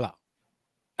probably be a sellout,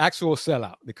 actual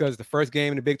sellout, because the first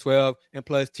game in the Big 12, and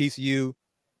plus TCU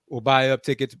will buy up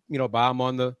tickets, buy them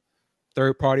on the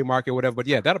third-party market, whatever. But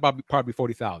yeah, that'll probably be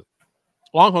 40,000.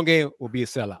 Longhorn game will be a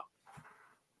sellout,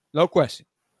 no question.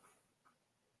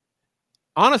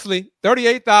 Honestly,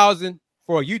 38,000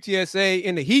 for UTSA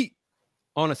in the heat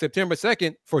on a September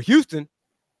 2nd for Houston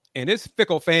and its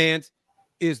fickle fans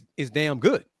is damn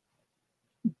good.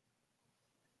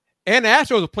 And the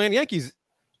Astros are playing Yankees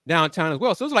downtown as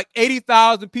well. So it's like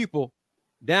 80,000 people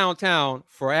downtown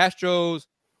for Astros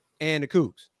and the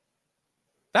Coogs.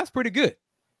 That's pretty good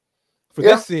for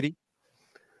this city.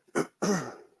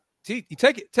 See, you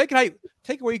take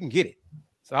it where you can get it.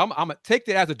 So I'm gonna take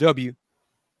that as a W.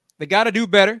 They got to do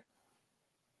better.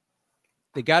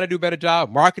 They got to do a better job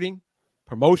of marketing,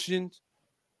 promotions,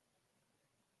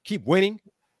 keep winning.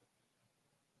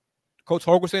 Coach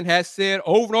Holgerson has said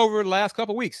over and over the last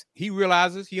couple of weeks, he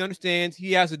realizes, he understands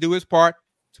he has to do his part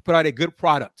to put out a good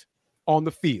product on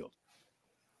the field.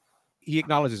 He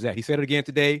acknowledges that. He said it again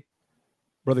today,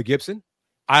 Brother Gibson.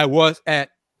 I was at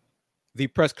the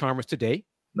press conference today.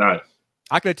 Nice.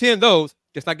 I can attend those,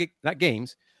 just not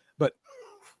games,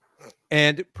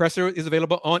 and presser is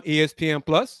available on ESPN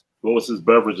Plus. What was his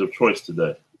beverage of choice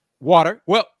today? Water.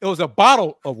 Well, it was a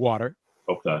bottle of water.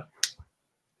 Okay.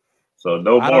 So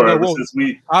no more. I don't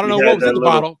know what was in the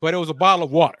bottle, but it was a bottle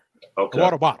of water. Okay. A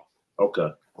water bottle. Okay.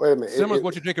 Wait a minute. Similar to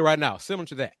what you're drinking right now. Similar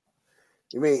to that.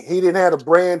 You mean he didn't have a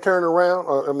brand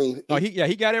turnaround? No,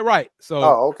 he got it right. So.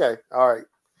 Oh, okay. All right.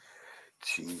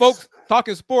 Jeez. Folks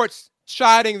talking sports,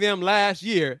 chiding them last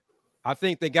year. I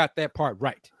think they got that part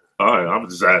right. All right. I'm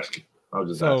just asking.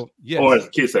 Asking. Yes. Or as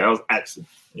the kids say, I was asking.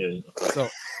 Yeah. So,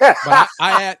 but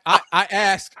I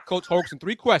asked Coach Holgerson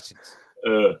 3 questions.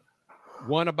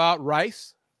 One about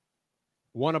Rice,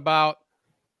 one about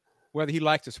whether he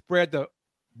likes to spread the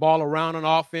ball around on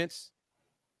offense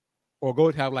or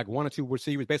go to have like one or two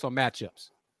receivers based on matchups.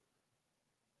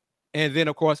 And then,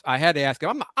 of course, I had to ask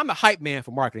him. I'm a hype man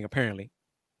for marketing, apparently,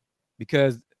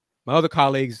 because my other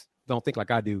colleagues don't think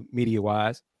like I do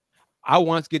media-wise. I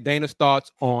want to get Dana's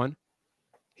thoughts on,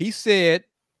 he said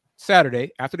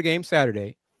Saturday, after the game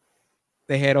Saturday,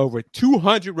 they had over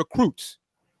 200 recruits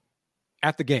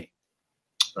at the game.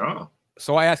 Oh.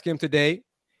 So I asked him today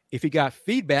if he got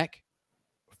feedback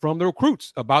from the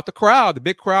recruits about the crowd, the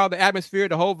big crowd, the atmosphere,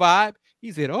 the whole vibe.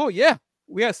 He said, oh, yeah,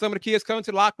 we had some of the kids coming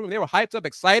to the locker room. They were hyped up,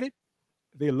 excited.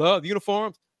 They love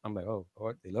uniforms. I'm like, oh,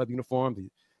 Lord, they love uniforms.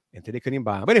 Until they couldn't even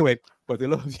buy them. But anyway, but they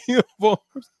love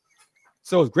uniforms.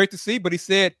 So it was great to see. But he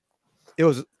said it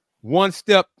was one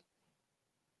step.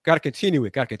 Got to continue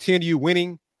it. Got to continue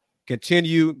winning.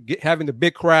 Continue having the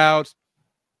big crowds.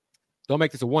 Don't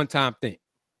make this a one-time thing.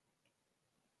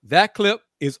 That clip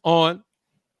is on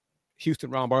Houston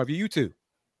Round Bar Review YouTube.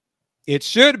 It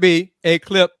should be a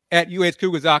clip at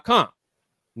uhcougars.com.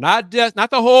 Not the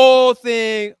whole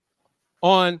thing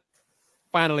on,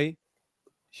 finally,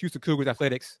 Houston Cougars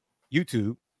Athletics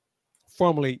YouTube,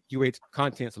 formerly UH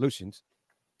Content Solutions.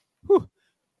 Whew.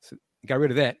 So got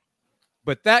rid of that.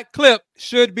 But that clip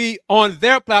should be on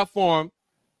their platform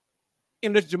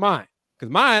in your mind.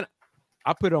 Because mine,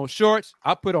 I put it on Shorts,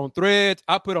 I put it on Threads,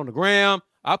 I put it on the Gram,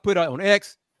 I put it on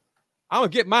X. I'm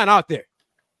going to get mine out there.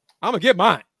 I'm going to get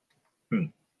mine.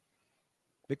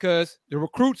 Because the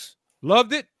recruits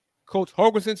loved it. Coach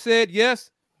Hogerson said,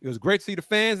 yes, it was great to see the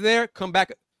fans there. Come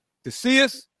back to see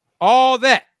us. All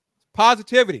that.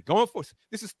 Positivity. Going for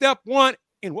this is step one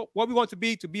in what we want to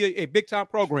be a big-time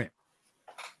program.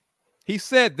 He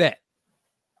said that.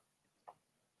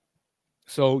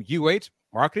 So UH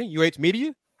marketing, UH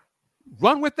media,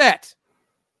 run with that.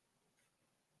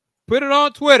 Put it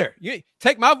on Twitter. You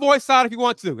take my voice out if you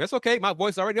want to. That's okay. My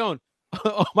voice is already on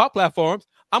my platforms.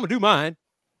 I'm going to do mine.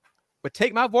 But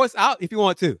take my voice out if you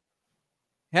want to.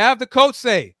 Have the coach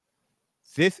say,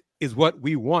 this is what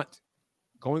we want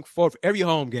going forward for every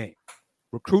home game.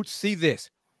 Recruits see this.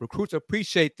 Recruits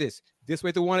appreciate this. This is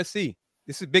what they want to see.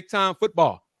 This is big-time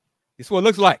football. This is what it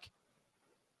looks like.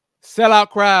 Sellout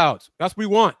crowds. That's what we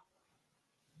want.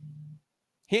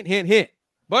 Hint, hint, hint.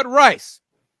 But Rice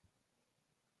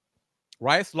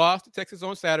lost to Texas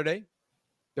on Saturday,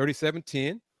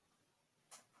 37-10.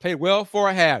 Played well for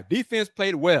a half. Defense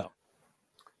played well.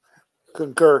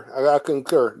 Concur. I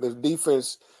concur. The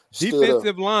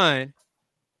defensive line,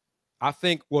 I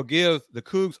think, will give the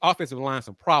Cougs offensive line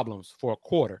some problems for a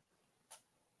quarter,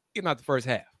 if not the first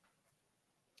half.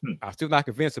 I'm still not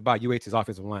convinced about UH's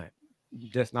offensive line.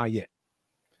 Just not yet.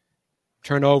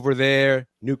 Turnover there,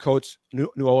 new coach, new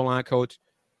O-line coach.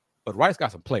 But Rice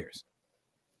got some players.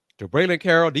 To Braylon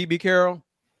Carroll, DB Carroll,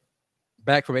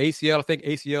 back from ACL, I think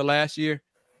ACL last year.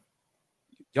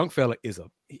 Young fella he's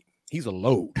a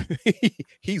load.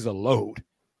 He's a load.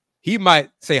 He might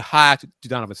say hi to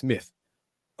Donovan Smith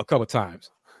a couple of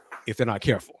times if they're not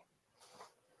careful.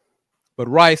 But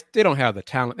Rice, they don't have the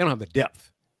talent. They don't have the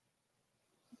depth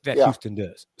that Houston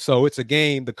does. So it's a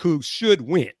game the Cougs should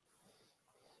win.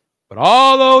 But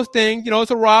all those things,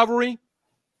 it's a rivalry.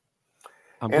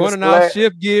 I'm going to now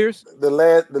shift gears. The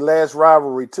last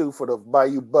rivalry, too, for the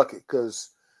Bayou Bucket, because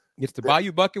it's the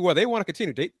Bayou Bucket. Well, they want to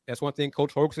continue. That's one thing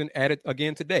Coach Hogerson added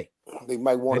again today. They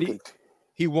might want to.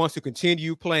 He wants to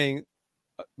continue playing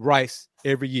Rice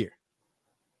every year.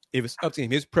 If it's up to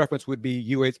him, his preference would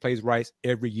be UH plays Rice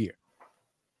every year.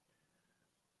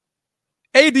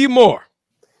 A.D. Moore.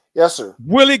 Yes, sir.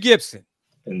 Willy Gibson.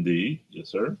 Indeed. Yes,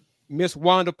 sir. Miss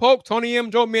Wanda Polk, Tony M.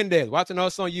 Joe Mendez, watching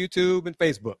us on YouTube and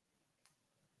Facebook.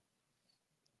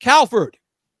 Cal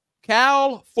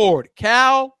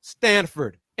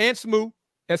Stanford, and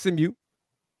SMU.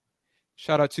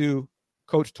 Shout out to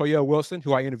Coach Toya Wilson,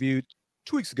 who I interviewed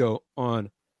 2 weeks ago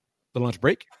on the lunch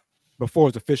break before it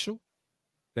was official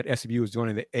that SMU is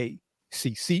joining the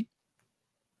ACC.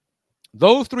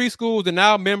 Those 3 schools are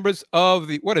now members of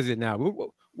the, what is it now?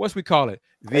 What's we call it?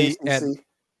 The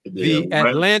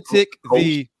Atlantic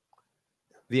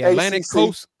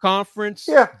Coast Conference.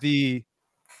 Yeah. The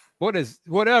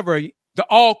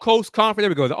All Coast Conference. There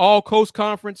we go. The All Coast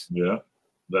Conference. Yeah.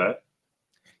 That.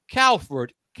 Cal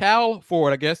Ford,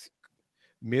 I guess,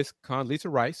 Miss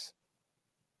Condoleezza Rice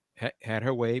had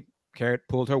her way,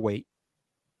 pulled her weight.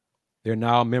 They're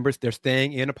now members. They're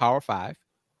staying in the Power 5.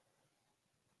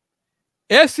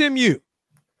 SMU,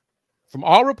 from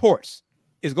all reports,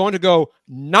 is going to go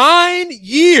 9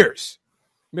 years,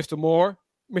 Mr. Moore,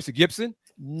 Mr. Gibson,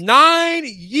 9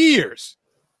 years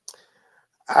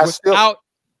without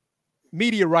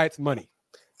media rights money.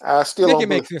 I still Make don't it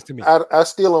make sense to me. I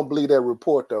still don't believe that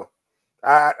report though.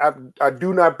 I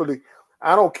do not believe.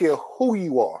 I don't care who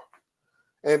you are,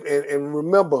 and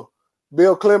remember,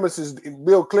 Bill Clements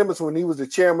when he was the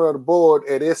chairman of the board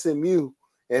at SMU,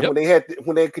 and when they had to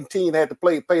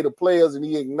pay the players, and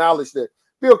he acknowledged that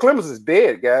Bill Clements is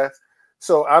dead, guys.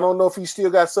 So I don't know if he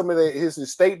still got some of his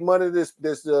estate money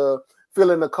that's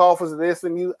filling the coffers at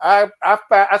SMU. I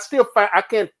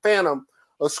can't fathom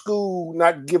a school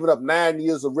not giving up 9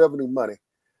 years of revenue money.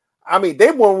 I mean, they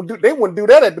wouldn't do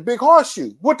that at the Big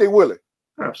Horseshoe, would they, Willie?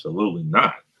 Absolutely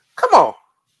not. Come on.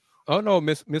 Oh no,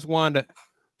 Miss Wanda,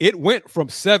 it went from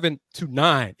 7 to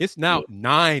 9. It's now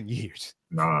 9 years.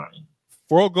 9.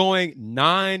 Foregoing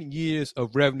 9 years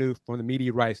of revenue from the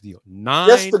media rights deal. 9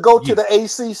 just to go years. to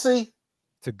the ACC.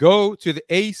 To go to the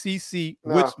ACC,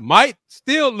 which might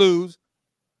still lose,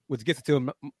 which gets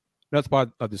into another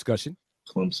part of discussion.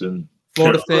 Clemson,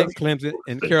 Florida State, Clemson,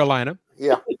 and Carolina.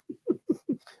 Yeah.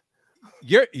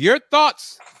 Your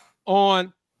thoughts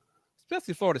on,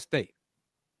 especially Florida State.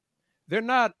 They're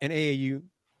not an AAU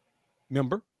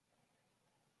member.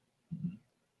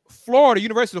 Florida,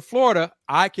 University of Florida,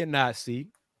 I cannot see,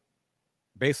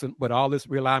 based on with all this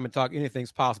realignment talk,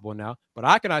 anything's possible now, but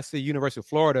I cannot see University of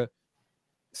Florida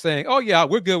saying, oh, yeah,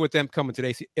 we're good with them coming to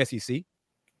the SEC.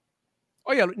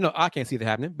 Oh, yeah, no, I can't see that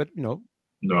happening, but,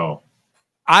 No.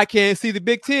 I can't see the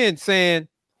Big Ten saying,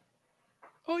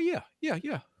 oh, yeah,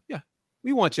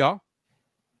 we want y'all.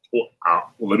 Well,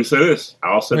 let me say this.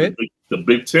 I'll say the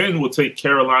Big Ten will take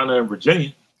Carolina and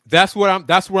Virginia. That's where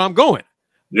I'm going.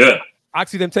 Yeah. I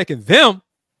see them taking them.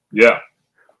 Yeah.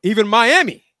 Even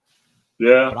Miami.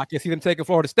 Yeah. But I can't see them taking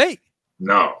Florida State.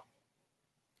 No.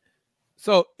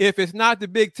 So if it's not the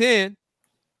Big Ten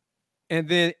and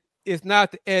then it's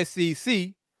not the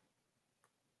SEC,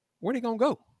 where are they going to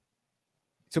go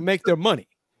to make their money?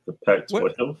 The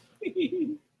Pac-12.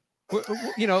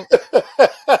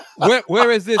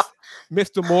 Where is this,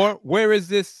 Mr. Moore? Where is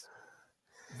this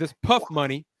puff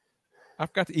money? I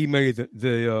forgot to email you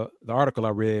the article I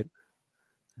read,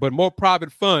 but more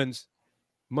private funds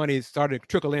money started to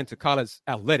trickle into college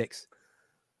athletics.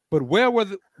 But where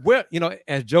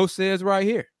as Joe says right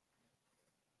here,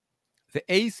 the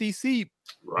ACC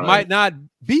might not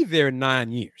be there in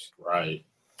 9 years. Right.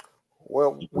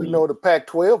 Well, we know the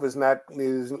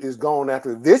Pac-12 is gone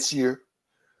after this year.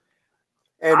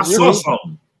 And I saw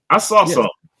something. Something.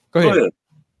 Go ahead.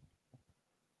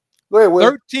 Go ahead,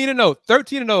 Will. 13-0.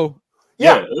 13-0.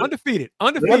 Yeah. Undefeated.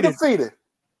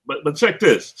 But check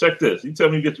this. You tell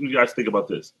me what you guys think about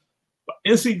this.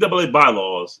 NCAA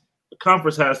bylaws, the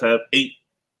conference has to have 8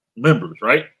 members,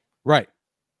 right? Right.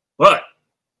 But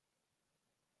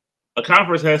a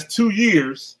conference has 2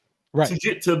 years to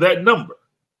get to that number.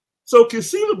 So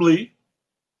conceivably,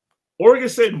 Oregon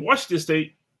State and Washington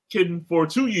State can, for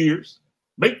 2 years,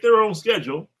 make their own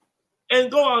schedule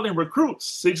and go out and recruit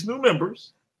 6 new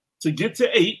members to get to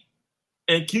 8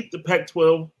 and keep the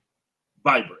Pac-12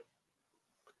 vibrant.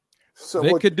 So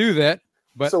they could do that.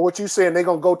 But so what you saying? They're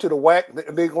gonna go to the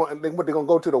WAC? They're gonna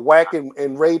go to the WAC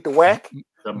and raid the WAC?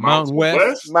 The Mountain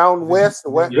West. Mountain West.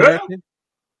 The WAC. Yeah.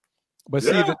 But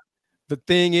see, the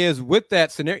thing is with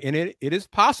that scenario, and it is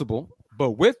possible,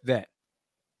 but with that,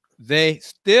 they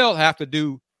still have to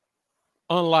do,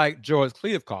 unlike George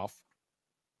Kliavkoff,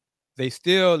 they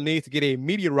still need to get a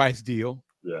media rights deal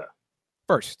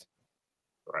first.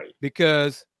 Right.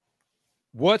 Because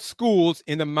what schools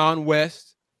in the Mountain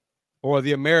West or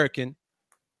the American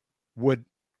would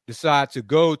decide to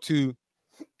go to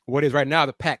what is right now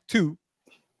the Pac-2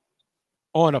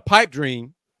 on a pipe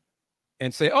dream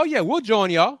and say, oh, yeah, we'll join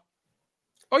y'all.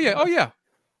 Oh, yeah.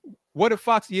 What did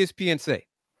Fox ESPN say?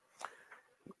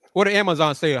 What did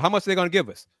Amazon say? How much are they going to give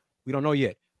us? We don't know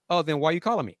yet. Oh, then why are you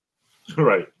calling me?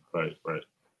 Right.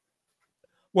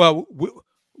 Well,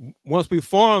 once we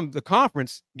form the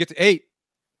conference, get to 8,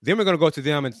 then we're going to go to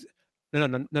them and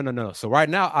no. So right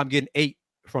now I'm getting 8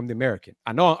 from the American.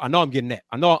 I know I'm getting that.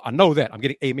 I know that I'm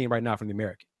getting 8 million right now from the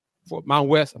American. For Mountain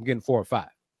West, I'm getting 4 or 5.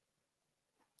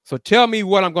 So tell me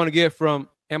what I'm going to get from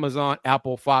Amazon,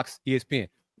 Apple, Fox, ESPN.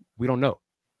 We don't know.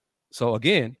 So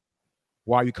again,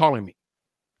 why are you calling me?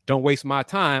 Don't waste my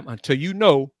time until you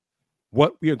know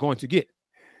what we are going to get.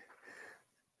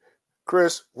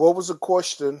 Kris, what was the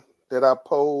question that I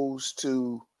posed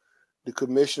to the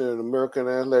commissioner of the American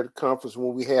Athletic Conference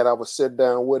when we had our sit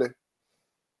down with him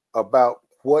about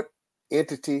what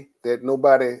entity that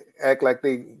nobody act like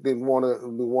they didn't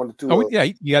wanted to? Oh, yeah,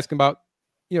 you asking about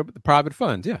the private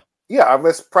funds, yeah. Yeah, I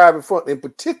mean, private fund, and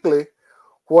particularly,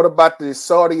 what about the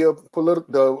Saudi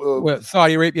political?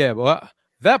 Saudi Arabia, well,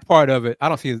 that part of it, I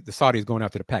don't see the Saudis going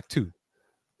after the Pac-2.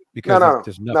 because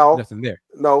there's nothing there.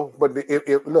 No, but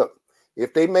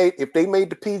if they made the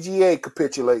PGA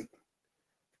capitulate,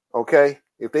 okay,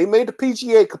 if they made the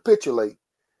PGA capitulate,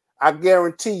 I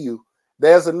guarantee you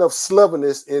there's enough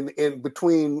sloveness in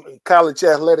between college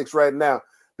athletics right now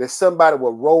that somebody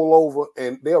will roll over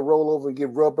and get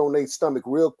rubbed on their stomach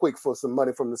real quick for some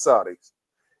money from the Saudis.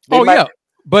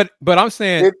 But I'm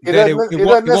saying it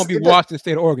won't be Washington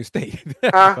State or Oregon State.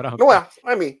 It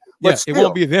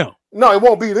won't be them. No, it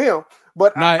won't be them.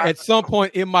 But now, at some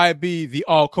point, it might be the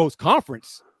All Coast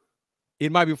Conference.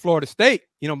 It might be Florida State.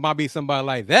 It might be somebody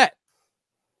like that.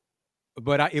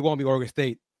 But it won't be Oregon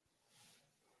State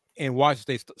and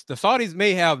Washington State. The Saudis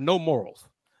may have no morals.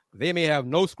 They may have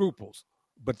no scruples.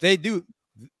 But they do.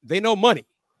 They know money.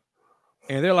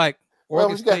 And they're like,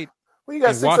 Oregon State. When you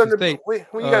got $600 billion,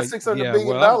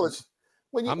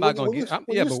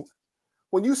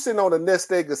 when you sitting on a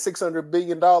nest egg of $600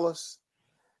 billion,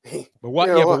 but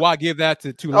why give that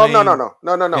to Tulane? No.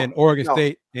 And Oregon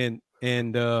State and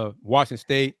Washington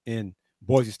State and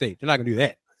Boise State? They're not gonna do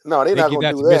that. No, they're not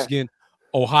gonna do that. Michigan,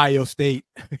 Ohio State,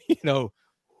 the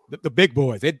big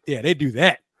boys. They do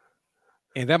that,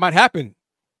 and that might happen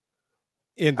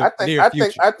in the near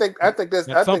future.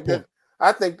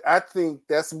 I think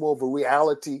that's more of a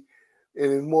reality,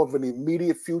 and it's more of an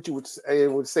immediate future, which I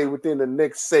would say within the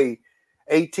next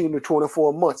 18 to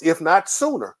 24 months, if not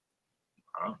sooner.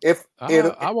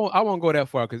 I won't go that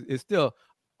far because it's still.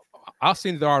 I'll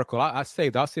send the article. I'll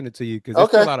send it to you because there's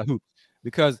still a lot of hoops.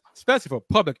 Because especially for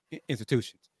public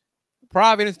institutions,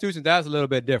 private institutions, that's a little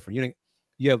bit different.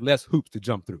 You have less hoops to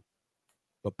jump through,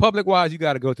 but public wise, you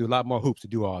got to go through a lot more hoops to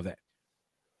do all that.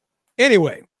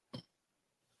 Anyway.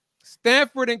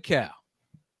 Stanford and Cal,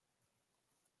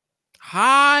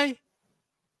 high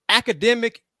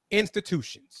academic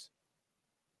institutions,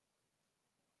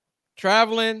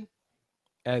 traveling,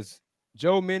 as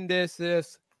Joe Mendez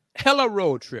says, hella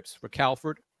road trips for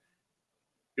Calford.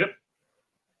 Yep.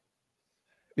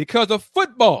 Because of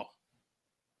football,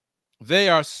 they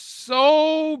are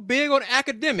so big on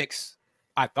academics,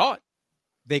 I thought,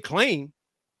 they claim.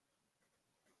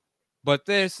 But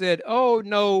they said, "Oh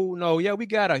no, yeah, we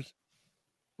got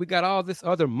all this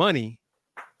other money,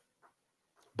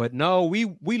 but no, we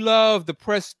love the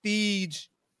prestige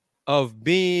of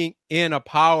being in an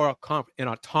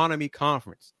autonomy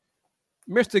conference."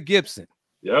 Mr. Gibson,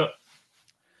 yeah,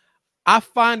 I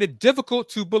find it difficult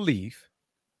to believe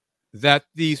that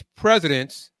these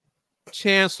presidents,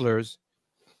 chancellors,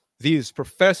 these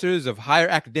professors of higher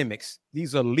academics,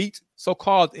 these elite,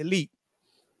 so-called elite,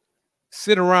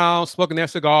 sit around smoking their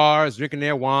cigars, drinking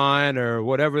their wine, or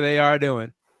whatever they are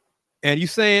doing. And you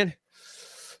saying,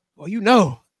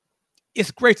 well, it's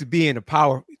great to be in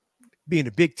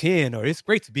the Big Ten, or it's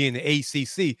great to be in the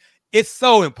ACC. It's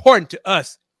so important to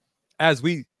us and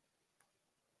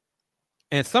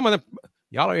some of them,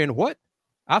 y'all are in what?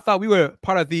 I thought we were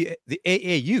part of the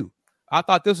AAU. I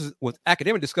thought this was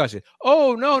academic discussion.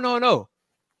 Oh, no.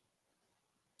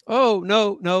 Oh,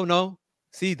 no.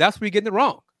 See, that's where you're getting it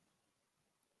wrong.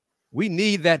 We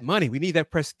need that money. We need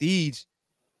that prestige.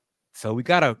 So we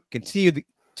got to continue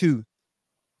to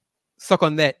suck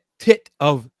on that tit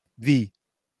of the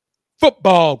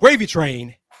football gravy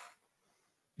train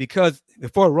because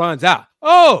before it runs out.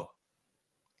 Oh,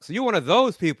 so you're one of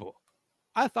those people.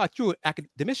 I thought you were an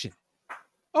academician.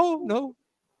 Oh, no.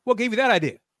 What gave you that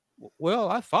idea? Well,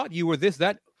 I thought you were this,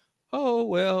 that. Oh,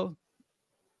 well,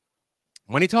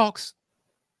 money talks.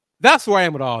 That's where I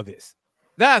am with all this.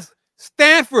 That's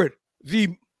Stanford.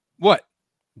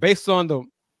 Based on the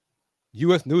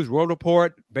U.S. News World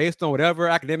Report, based on whatever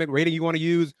academic rating you want to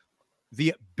use,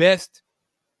 the best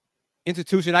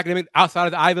institution academic outside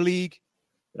of the Ivy League.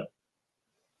 Yeah.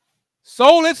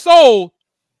 Sold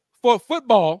for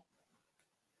football.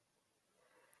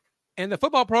 And the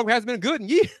football program has been good in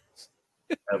years.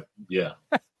 Yeah.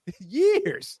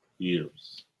 Years.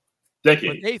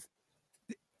 Decade.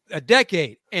 A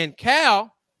decade. And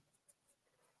Cal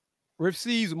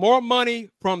receives more money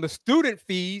from the student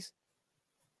fees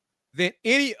than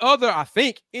any other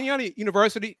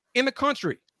university in the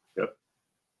country. Yep.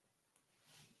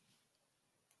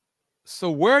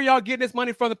 So where are y'all getting this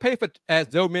money from to pay for, as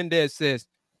Joe Mendez says,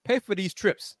 pay for these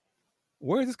trips?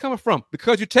 Where is this coming from?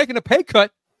 Because you're taking a pay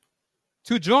cut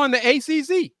to join the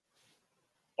ACC.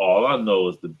 All I know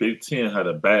is the Big Ten had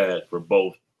a bag for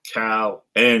both Cal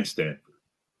and Stanford.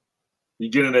 You're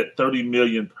getting at $30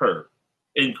 million per,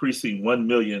 increasing $1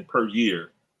 million per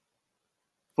year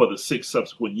for the 6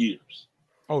 subsequent years.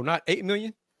 Oh, not $8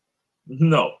 million?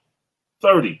 No,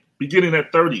 30. Beginning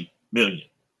at $30 million.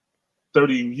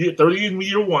 30 in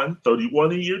year 1,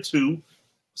 31 in year 2,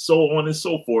 so on and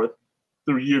so forth,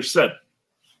 through year 7.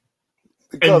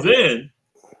 Because and then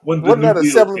when the wasn't new that a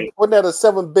deal seven? came, Wasn't that a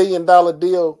 $7 billion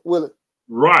deal, Willie?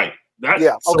 right?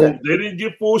 Yeah. So Okay. they didn't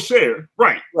get full share,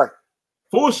 right? Right.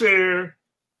 Full share,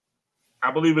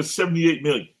 I believe it's 78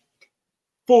 million.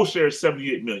 Full share is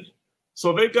 78 million.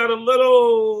 So they got a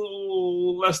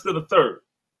little less than a third.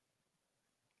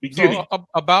 Beginning. So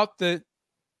about the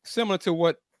similar to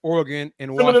what Oregon and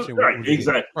Similar, Washington right? were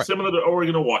Exactly. right. Similar to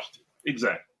Oregon and Washington.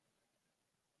 Exactly.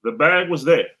 The bag was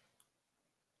there.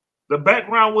 The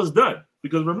background was done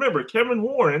because remember, Kevin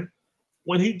Warren,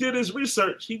 when he did his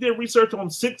research, he did research on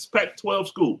 6 Pac-12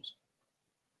 schools.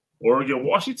 Oregon,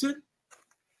 Washington.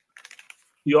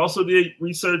 He also did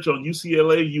research on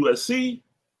UCLA, USC.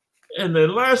 And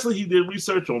then lastly, he did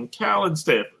research on Cal and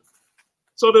Stanford.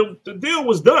 So the deal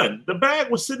was done. The bag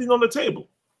was sitting on the table.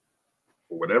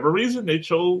 For whatever reason, they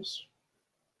chose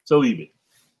to leave it.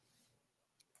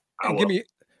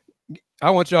 I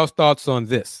want y'all's thoughts on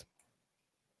this.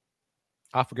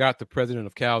 I forgot the president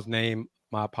of Cal's name.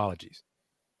 My apologies.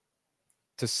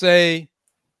 To say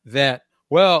that,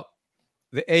 well,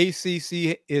 the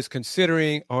ACC is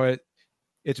considering or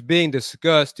it's being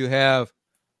discussed to have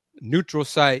neutral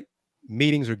site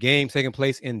meetings or games taking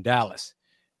place in Dallas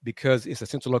because it's a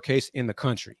central location in the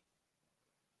country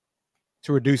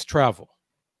to reduce travel.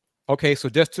 Okay, so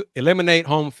just to eliminate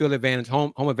home field advantage,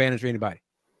 home advantage for anybody.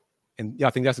 And y'all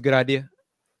think that's a good idea?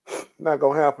 Not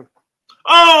gonna happen.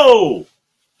 Oh,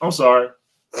 I'm sorry.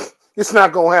 It's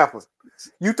not gonna happen.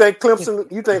 You think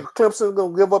Clemson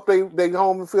gonna give up their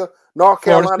home field? North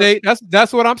Carolina. State,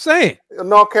 that's what I'm saying.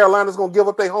 North Carolina's gonna give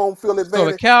up their home field advantage.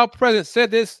 So the Cal president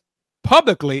said this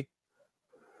publicly.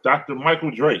 Dr.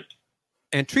 Michael Drake.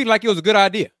 And treat it like it was a good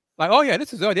idea. Like, oh yeah,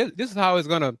 this is how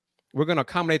we're gonna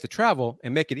accommodate the travel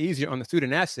and make it easier on the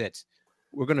student assets.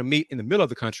 We're gonna meet in the middle of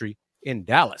the country in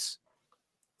Dallas.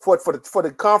 For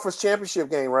the conference championship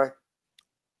game, right?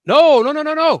 No.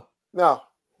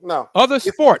 Other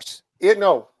sports.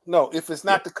 No. If it's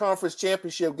not the conference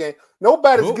championship game,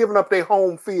 nobody's giving up their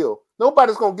home field.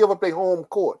 Nobody's gonna give up their home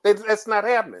court. That's not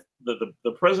happening.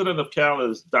 The president of Cal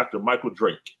is Dr. Michael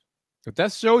Drake. But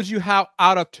that shows you how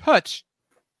out of touch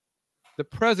the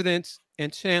presidents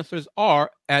and chancellors are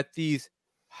at these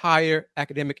higher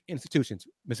academic institutions.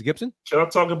 Mr. Gibson? Can I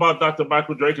talk about Dr.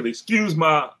 Michael Drake? And excuse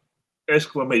my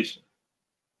exclamation.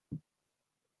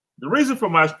 The reason for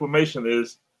my exclamation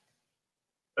is,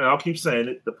 and I'll keep saying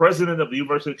it, the president of the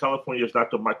University of California is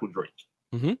Dr. Michael Drake.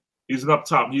 Mm-hmm. He's an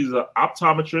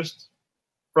optometrist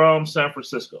from San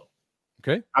Francisco.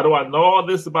 Okay. How do I know all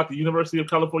this about the University of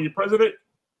California president?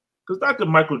 Because Dr.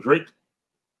 Michael Drake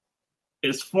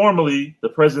is formerly the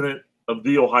president of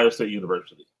The Ohio State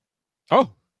University. Oh.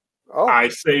 I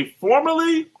say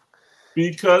formerly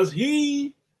because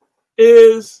he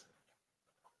is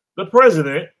the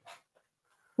president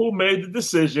who made the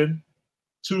decision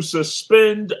to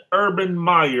suspend Urban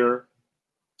Meyer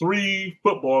 3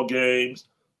 football games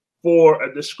for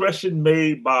a discretion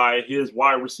made by his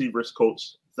wide receivers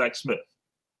coach, Zach Smith.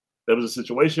 There was a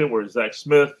situation where Zach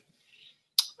Smith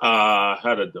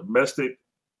had a domestic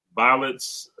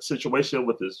violence situation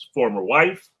with his former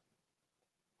wife.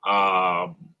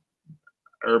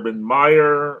 Urban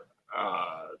Meyer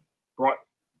brought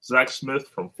Zach Smith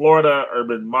from Florida.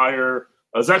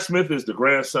 Zach Smith is the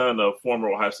grandson of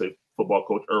former Ohio State football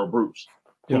coach Earl Bruce,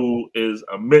 who is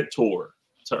a mentor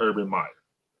to Urban Meyer.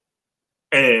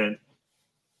 And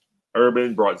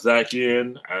Urban brought Zach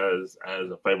in as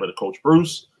a favor to Coach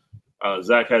Bruce.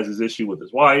 Zach has his issue with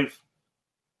his wife.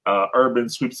 Urban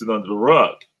sweeps it under the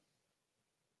rug.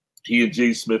 He and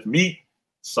G. Smith meet,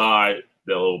 decide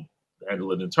they'll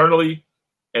handle it internally,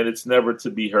 and it's never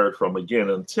to be heard from again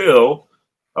until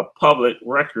a public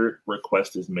record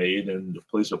request is made and the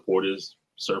police report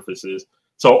surfaces.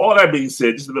 So all that being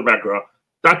said, just in the background,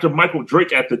 Dr. Michael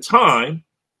Drake at the time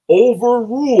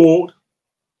overruled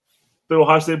the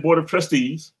Ohio State Board of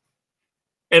Trustees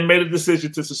and made a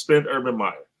decision to suspend Urban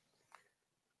Meyer.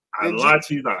 I lied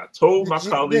to you not. I told my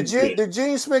colleagues. Did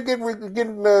Gene Smith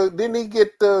didn't he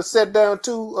get set down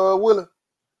too, Willie?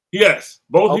 Yes.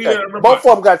 Both of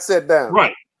them got set down.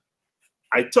 Right.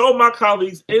 I told my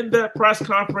colleagues in that press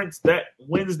conference that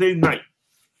Wednesday night,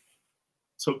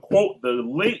 to quote the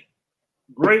late,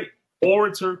 great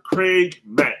orator Craig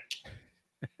Mack,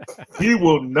 he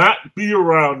will not be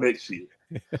around next year.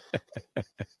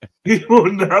 He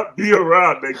will not be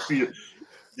around next year.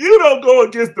 You don't go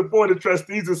against the board of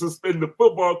trustees and suspend the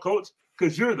football coach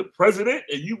because you're the president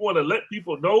and you want to let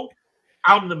people know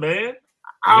I'm the man.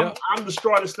 I'm the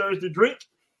straw that stirs the drink.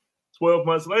 12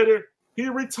 months later, he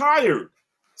retired.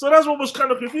 So that's what was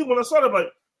kind of confusing when I saw that.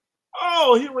 Like,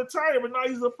 Oh, he retired, but now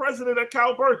he's the president at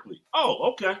Cal Berkeley.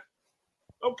 Oh, okay.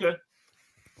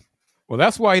 Well,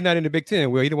 that's why he's not in the Big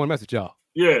Ten. Well, he didn't want to mess with y'all.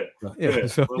 Yeah.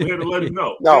 So, well, we had to let him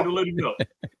know.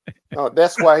 No,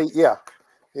 that's why. Yeah.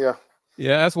 Yeah,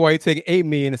 that's why he taking $8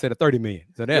 million instead of $30 million.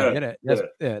 So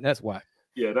that's why.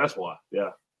 Yeah, that's why.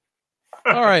 Yeah.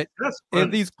 All right.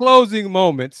 In these closing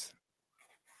moments,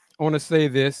 I want to say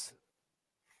this.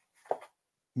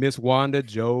 Miss Wanda,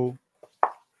 Joe,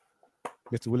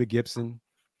 Mr. Willie Gibson,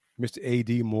 Mr.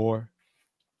 A.D. Moore.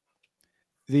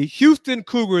 The Houston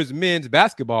Cougars men's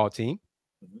basketball team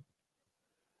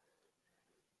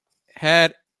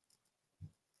had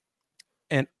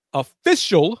an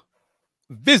official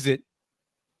visit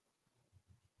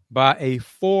by a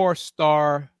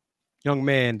 4-star young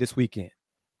man this weekend.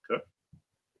 Okay.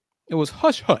 It was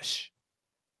hush hush.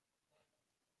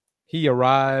 He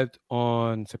arrived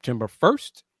on September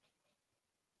 1st,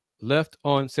 left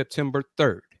on September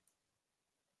 3rd.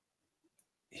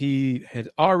 He had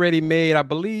already made, I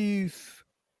believe,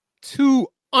 2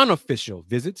 unofficial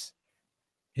visits.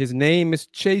 His name is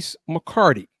Chase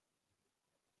McCarty,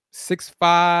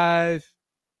 6'5",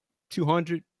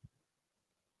 200.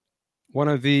 One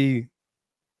of the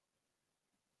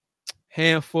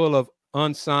handful of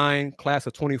unsigned class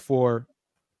of 24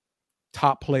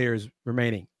 top players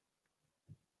remaining.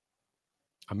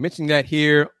 I'm mentioning that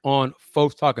here on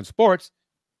Folks Talking Sports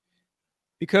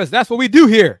because that's what we do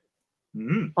here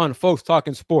on Folks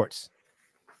Talking Sports.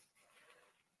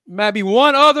 Maybe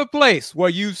one other place where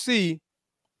you see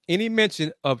any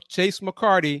mention of Chase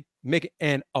McCarty making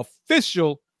an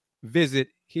official visit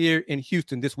here in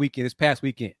Houston this past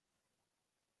weekend.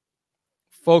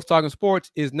 Folks Talking Sports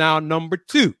is now number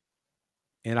 2.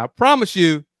 And I promise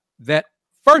you that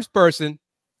first person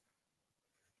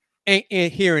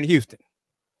ain't here in Houston.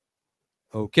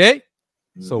 Okay?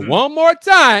 So one more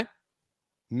time,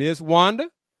 Miss Wanda,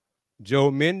 Joe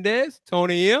Mendez,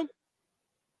 Tony M.,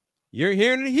 you're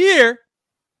hearing it here.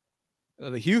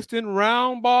 The Houston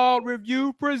Round Ball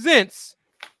Review presents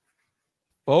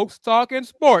Folks Talking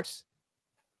Sports.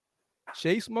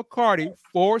 Chase McCarty,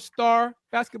 4-star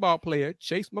basketball player,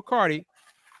 Chase McCarty,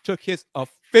 took his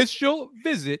official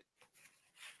visit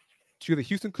to the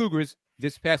Houston Cougars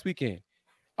this past weekend.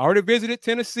 Already visited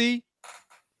Tennessee.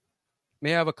 May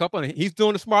have a couple. And he's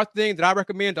doing the smart thing that I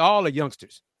recommend to all the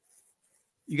youngsters.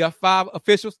 You got 5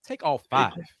 officials. Take all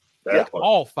 5. Take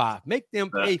all 5. Make them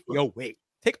pay for your way.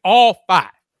 Take all 5.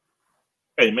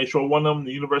 Hey, make sure one of them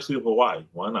the University of Hawaii.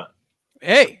 Why not?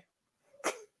 Hey.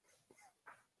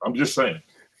 I'm just saying.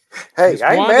 Hey, Ms.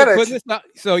 I ain't mad at you.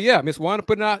 So, yeah, Miss Wanda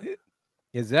putting out.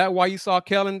 Is that why you saw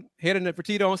Kellen heading to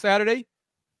Fertitta on Saturday?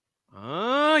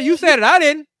 You said it. I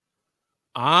didn't.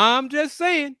 I'm just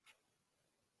saying.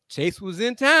 Chase was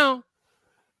in town.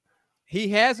 He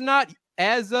has not,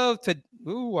 as of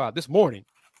this morning,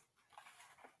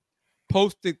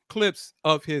 posted clips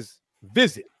of his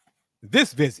visit.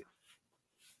 This visit.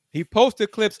 He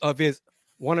posted clips of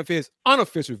one of his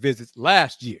unofficial visits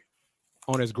last year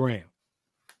on his gram.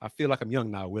 I feel like I'm young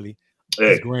now, Willie. Hey,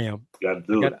 his gram.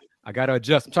 I got to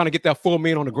adjust. I'm trying to get that 4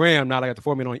 million on the gram now. I got the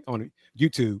 4 million on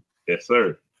YouTube. Yes,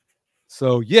 sir.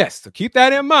 So, yes, so keep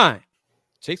that in mind.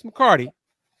 Chase McCarty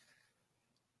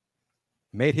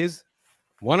made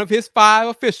one of his 5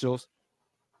 officials.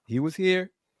 He was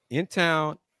here in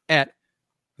town at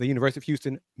the University of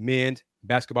Houston men's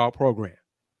basketball program.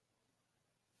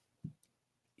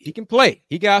 He can play.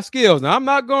 He got skills. Now, I'm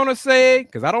not going to say,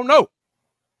 because I don't know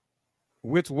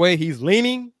which way he's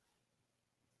leaning.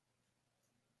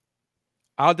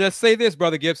 I'll just say this,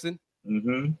 Brother Gibson.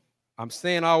 I'm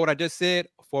saying all what I just said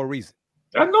for a reason.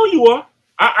 I know you are.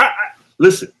 I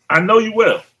listen, I know you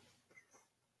well.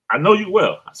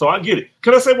 So I get it.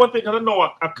 Can I say one thing? Because I know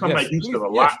I come at Houston a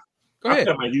lot. Go ahead.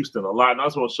 I come at Houston a lot, and I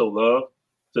just want to show love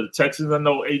to the Texans. I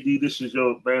know, AD, this is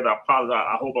your man. I apologize.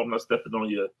 I hope I'm not stepping on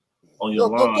your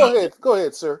line. Go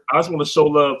ahead, sir. I just want to show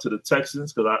love to the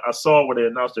Texans because I saw where they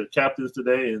announced their captains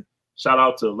today, and shout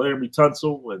out to Laramie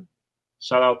Tunsil and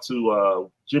shout out to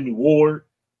Jimmy Ward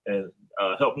and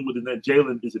help me with the name.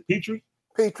 Jalen, is it Petrie?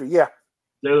 Petrie, yeah.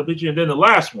 Jalen Petrie, and then the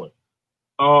last one,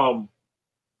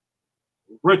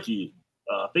 Ricky.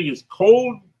 I think it's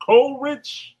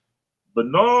Coleridge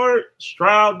Bernard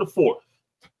Stroud IV.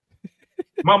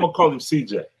 Mama called him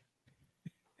CJ.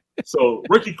 So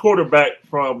Ricky quarterback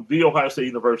from The Ohio State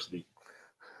University.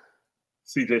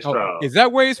 CJ Stroud. Is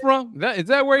that where he's from? Is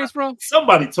that where he's from?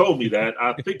 Somebody told me that.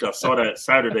 I think I saw that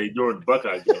Saturday during the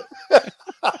Buckeye game.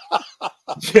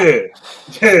 Yeah.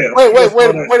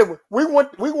 Wait. We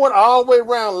went all the way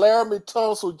around Laramie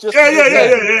Tunsil just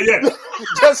Yeah.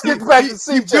 just get back to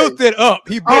CJ. He built it up.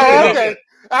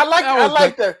 I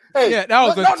like that. Hey, yeah, that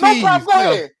was no a tease. problem. Go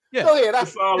ahead. Yeah. Go ahead.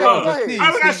 It's all love. Go ahead.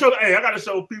 I gotta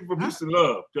show people from Houston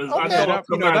love because I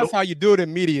know that's how you do it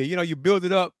in media. You build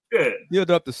it up,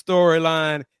 build up the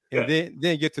storyline, and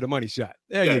then get to the money shot.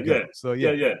 There you go. So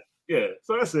yeah.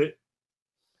 So that's it.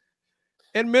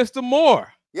 And Mr.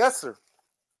 Moore, yes, sir.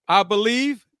 I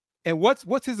believe. And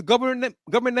what's his government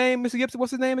name, Mr. Gibson?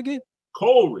 What's his name again?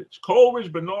 Coleridge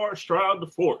Bernard Stroud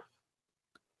IV.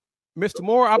 Mr.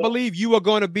 Moore, I believe you are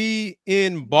going to be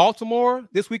in Baltimore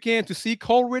this weekend to see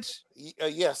Coleridge.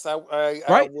 Yes, I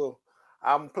will.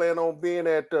 I'm planning on being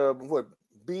at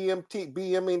M&T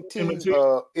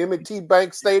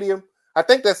Bank Stadium. I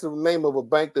think that's the name of a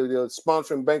bank, the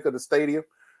sponsoring bank of the stadium.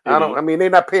 They're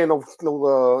not paying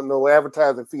no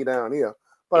advertising fee down here,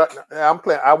 but I'm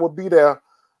planning. I will be there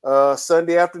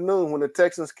Sunday afternoon when the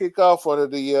Texans kick off for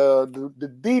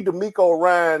the D'Amico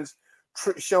Ryans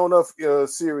showing up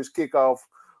series kickoff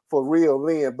for real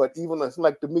then. But even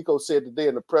like D'Amico said today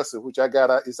in the presser, which I got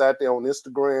out, it's out there on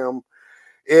Instagram,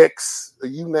 X,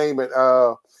 you name it.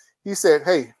 He said,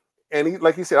 hey, and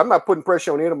he said, I'm not putting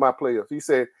pressure on any of my players. He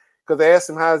said, because they asked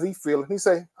him how's he feeling. He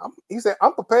said,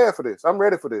 I'm prepared for this. I'm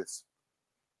ready for this.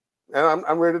 And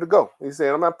I'm ready to go. He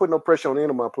said, I'm not putting no pressure on any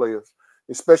of my players,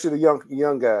 especially the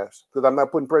young guys, because I'm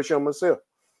not putting pressure on myself.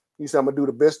 He said, I'm gonna do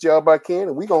the best job I can,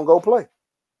 and we're gonna go play.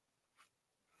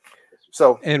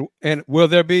 So and will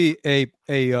there be a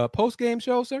post-game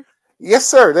show, sir? Yes,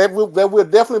 sir. There will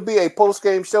definitely be a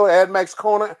post-game show at AdMax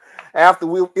Korner.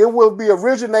 It will be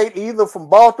originate either from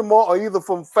Baltimore or either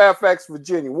from Fairfax,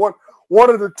 Virginia. One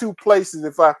of the two places.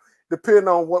 Depending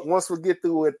on once we get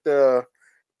through with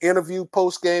interview,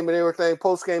 post-game, and everything,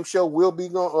 post-game show will be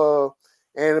going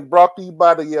and brought to you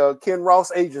by the Ken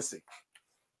Ross Agency.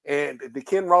 And the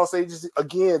Ken Ross Agency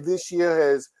again this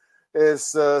year has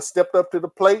stepped up to the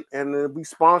plate and will be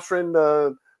sponsoring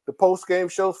the post-game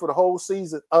shows for the whole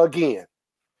season again.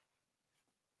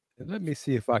 Let me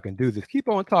see if I can do this. Keep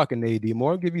on talking, AD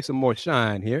Moore. I'll give you some more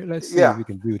shine here. Let's see if we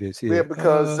can do this here. Yeah,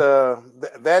 because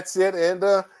that's it. And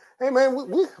hey, man,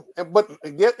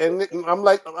 and I'm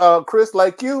like Kris,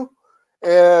 like you,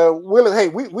 Willy. Hey,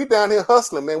 we down here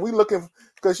hustling, man. We looking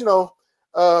because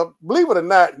believe it or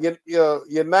not,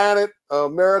 United,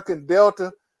 American,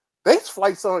 Delta, these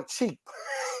flights aren't cheap.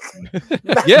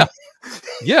 Yeah.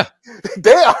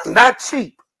 They are not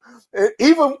cheap.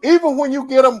 Even when you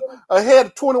get them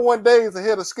ahead 21 days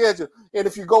ahead of schedule, and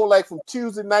if you go like from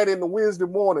Tuesday night into Wednesday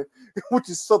morning, which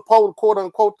is supposed, quote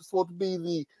unquote, supposed to be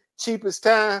the cheapest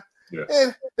time,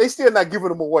 and they still not giving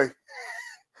them away.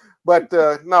 But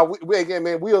no, we again,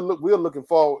 man, we're looking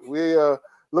forward. We're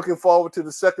looking forward to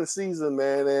the second season,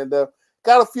 man, and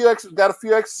got a few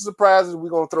extra surprises we're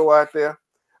gonna throw out there.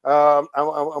 In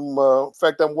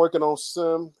fact, I'm working on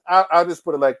some. I'll just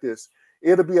put it like this.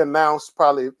 It'll be announced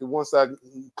probably once I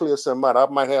clear something out. I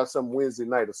might have some Wednesday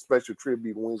night, a special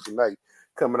tribute Wednesday night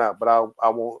coming out, but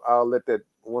I'll let that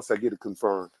once I get it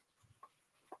confirmed.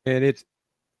 And it's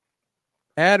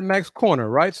AdMax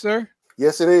Korner, right, sir?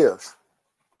 Yes, it is.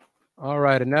 All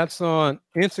right, and that's on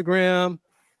Instagram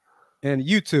and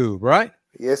YouTube, right?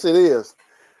 Yes, it is.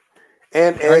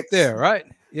 And right there, right?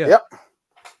 Yeah. Yep.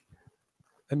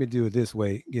 Let me do it this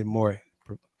way, get more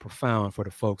profound for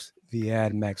the folks, the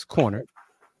AdMax Korner.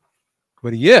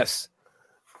 But yes,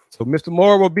 so Mr.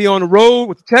 Moore will be on the road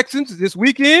with the Texans this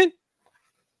weekend.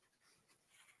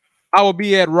 I will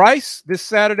be at Rice this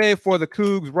Saturday for the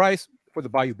Coogs Rice for the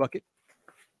Bayou Bucket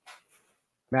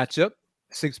matchup,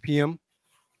 6 p.m.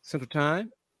 Central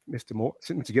Time.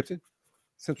 Mr. Gibson,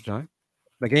 Central Time.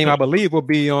 The game, I believe, will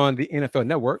be on the NFL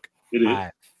Network. It is.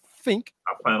 I think.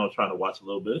 I plan on trying to watch a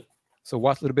little bit. So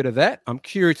watch a little bit of that. I'm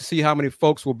curious to see how many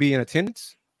folks will be in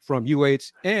attendance from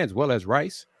UH and as well as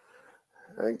Rice.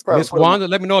 Miss Wanda,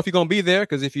 let me know if you're going to be there,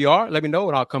 because if you are, let me know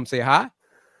and I'll come say hi.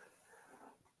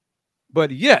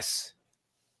 But yes,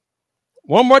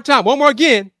 one more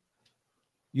again,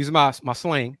 using my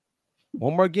slang,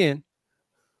 one more again,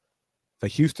 the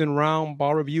Houston Round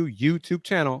Ball Review YouTube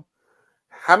channel.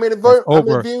 How many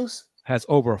views? Has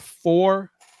over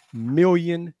 4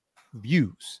 million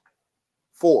views.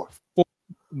 4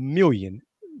 million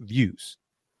views.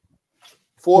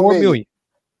 4 million.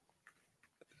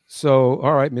 So,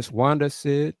 all right, Miss Wanda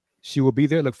said she will be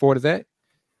there. Look forward to that.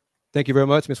 Thank you very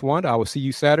much, Miss Wanda. I will see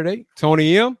you Saturday.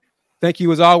 Tony M., thank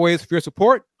you as always for your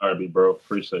support. All right, bro.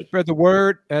 Appreciate you. Spread the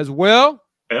word as well.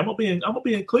 Hey, I'm gonna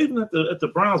be in Cleveland at the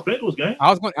Browns Bengals game. I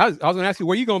was going to ask you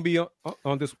where you going to be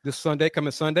on this Sunday,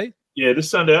 coming Sunday. Yeah, this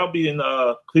Sunday I'll be in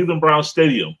Cleveland Browns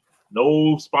Stadium.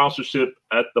 No sponsorship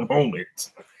at the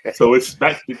moment, so it's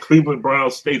back to Cleveland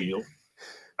Browns Stadium.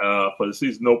 for the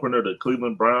season opener, the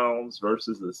Cleveland Browns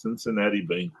versus the Cincinnati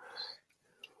Bengals.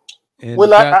 And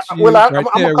I'm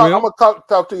gonna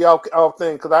talk to y'all all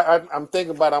thing because I'm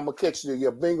thinking about I'm gonna catch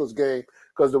your Bengals game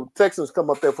because the Texans come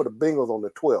up there for the Bengals on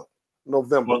the 12th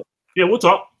November. Well, yeah, we'll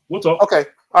talk. Okay,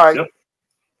 all right. Yep.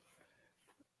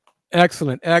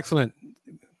 Excellent.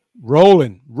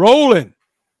 Rolling.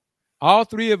 All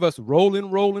three of us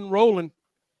rolling.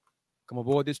 Come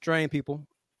aboard this train, people.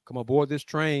 Come aboard this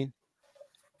train.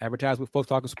 Advertise with Folks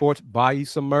Talking Sports. Buy you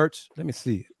some merch. Let me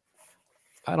see.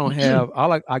 I don't have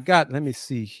I got. Let me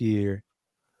see here.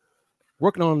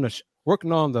 Working on the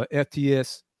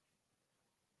FTS.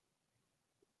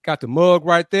 Got the mug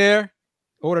right there.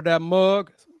 Order that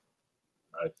mug.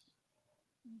 Nice.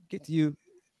 Get to you.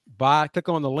 Buy. Click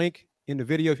on the link in the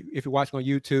video if you're watching on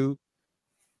YouTube.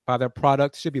 Buy their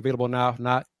product. Should be available now. If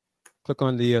not, click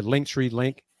on the Linktree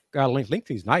link. Got a link.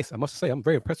 Linktree is nice. I must say, I'm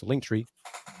very impressed with Linktree.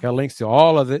 Got links to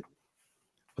all of it.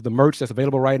 Of the merch that's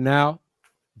available right now.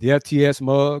 The FTS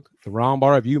mug, the Round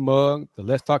Bar Review mug, the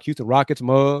Let's Talk Houston Rockets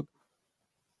mug,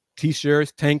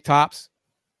 T-shirts, tank tops.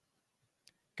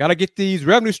 Got to get these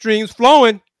revenue streams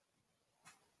flowing.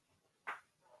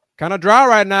 Kind of dry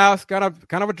right now. It's kind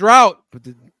of a drought, but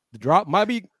the drought might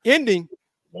be ending.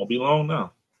 Won't be long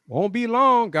now. Won't be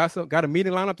long. Got a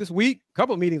meeting lined up this week.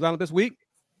 Couple of meetings lined up this week.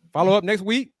 Follow up next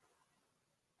week.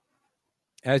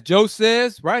 As Joe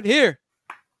says right here,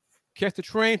 catch the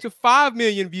train to 5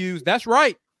 million views. That's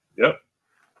right. Yep.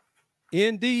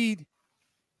 Indeed.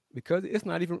 Because it's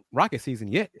not even rocket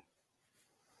season yet.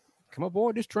 Come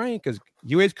aboard this train because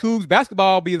Coogs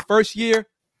basketball will be the first year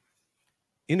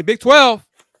in the Big 12.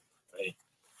 Hey.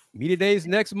 Media days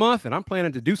next month, and I'm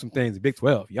planning to do some things in the Big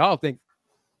 12. Y'all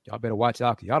better watch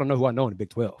out because y'all don't know who I know in the Big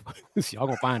 12. Y'all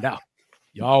going to find out.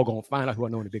 Y'all going to find out who I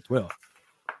know in the Big 12.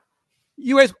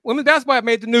 U.S. women's basketball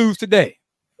made the news today.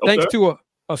 Okay. Thanks to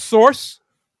a source.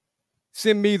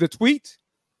 Send me the tweet.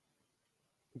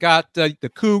 Got the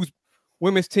Coogs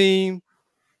women's team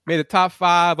made the top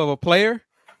 5 of a player.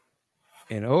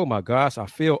 And oh my gosh, I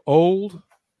feel old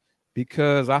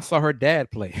because I saw her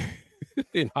dad play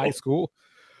in high school.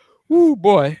 Ooh,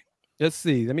 boy. Let's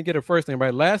see. Let me get her first name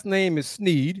right. Last name is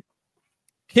Sneed.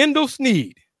 Kendall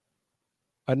Sneed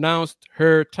announced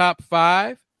her top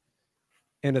 5.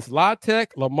 And it's La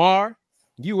Tech, Lamar,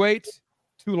 UH,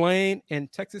 Tulane,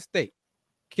 and Texas State.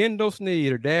 Kendall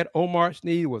Sneed, her dad, Omar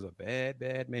Sneed, was a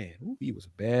bad man. Ooh, he was a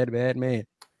bad man.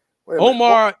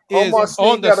 Omar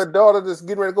Sneed got a daughter that's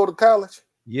getting ready to go to college?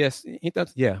 Yes.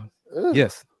 Yeah. Ugh.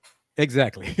 Yes.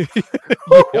 Exactly.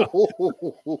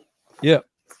 Yeah.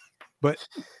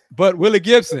 But Willie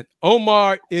Gibson,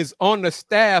 Omar is on the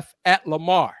staff at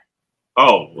Lamar.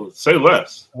 Oh, well, say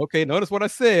less. Okay, notice what I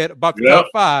said about the top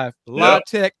 5. La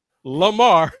Tech,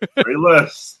 Lamar. Say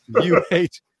less. UH,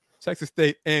 Texas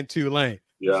State, and Tulane.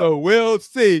 Yeah. So we'll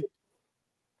see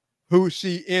who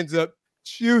she ends up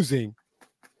choosing.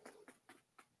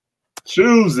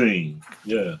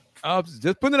 Yeah. I'm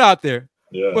just putting it out there.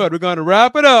 Yeah. But we're going to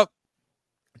wrap it up.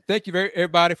 Thank you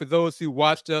everybody for those who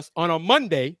watched us on a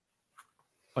Monday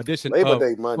edition Labor of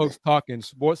Day Monday. Folks Talking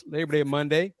Sports, Labor Day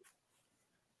Monday.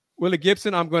 Willie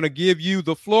Gibson, I'm going to give you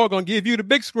the floor. Going to give you the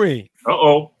big screen.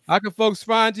 Uh-oh. How can folks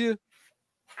find you?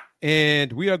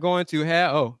 And we are going to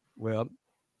have, I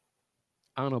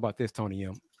don't know about this, Tony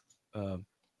M.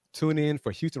 Tune in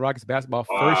for Houston Rockets basketball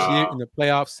first year in the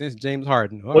playoffs since James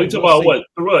Harden. What are you talking about?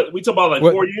 What? We talking about like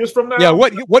 4 years from now? Yeah,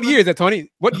 what year is that,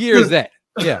 Tony? What year is that?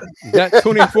 Yeah. Is that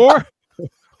 24?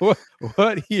 What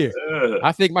year?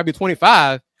 I think it might be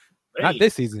 25. Hey. Not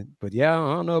this season. But yeah,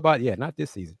 I don't know about not this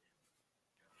season.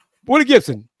 Willie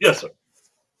Gibson. Yes, sir.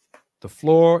 The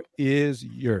floor is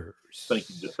yours. Thank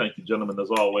you, gentlemen.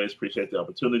 As always, appreciate the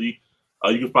opportunity.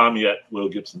 You can find me at Will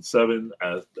Gibson 7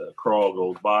 as the crawl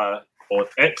goes by on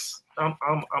X. I'm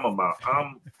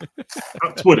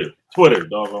Twitter,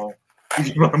 doggone.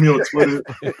 You can find me on Twitter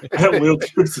at Will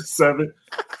Gibson 7,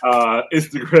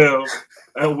 Instagram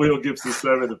at Will Gibson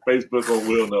 7, and Facebook on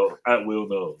Will Knows at Will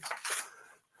Knows.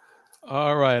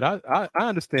 All right, I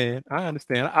understand. I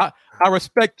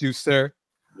respect you, sir,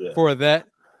 for that.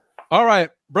 All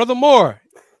right, Brother Moore.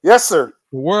 Yes, sir.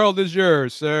 The world is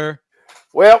yours, sir.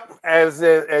 Well, as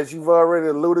you've already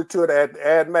alluded to it, at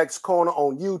AdMax Korner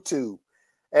on YouTube,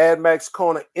 AdMax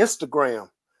Korner Instagram,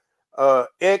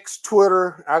 X,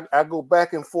 Twitter. I go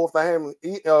back and forth. They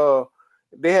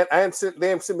haven't sent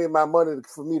me my money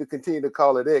for me to continue to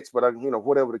call it X, but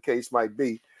whatever the case might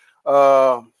be.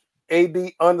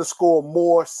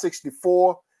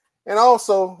 AD_Moore64. And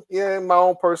also, in my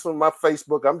own personal, my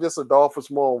Facebook, I'm just a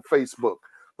Dolphins Moore on Facebook,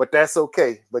 but that's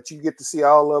okay. But you get to see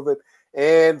all of it.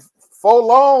 And For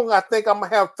long, I think I'm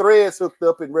gonna have Threads hooked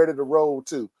up and ready to roll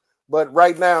too. But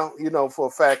right now, for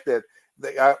a fact that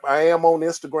I am on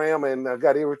Instagram and I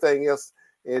got everything else.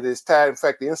 It is tied. In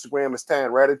fact, the Instagram is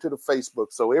tying right into the Facebook,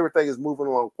 so everything is moving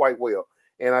along quite well.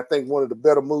 And I think one of the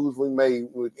better moves we made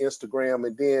with Instagram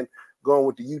and then going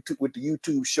with the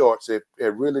YouTube Shorts, it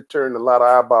really turned a lot of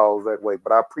eyeballs that way.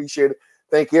 But I appreciate it.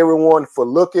 Thank everyone for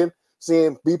looking,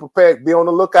 seeing. Be prepared. Be on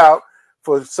the lookout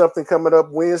for something coming up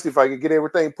Wednesday if I can get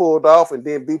everything pulled off, and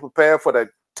then be prepared for the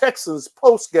Texans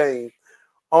post game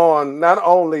on not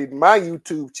only my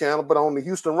YouTube channel but on the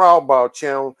Houston Roundball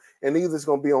channel, and either it's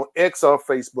going to be on X or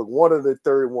Facebook. One of the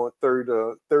third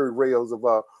rails of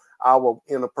our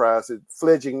enterprise,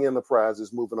 fledgling enterprise,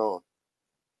 is moving on.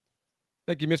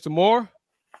 Thank you, Mr. Moore.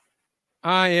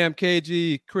 I am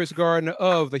KG Kris Gardner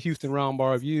of the Houston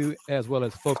Roundball Review, as well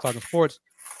as Folks Talking Sports.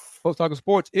 Folks Talking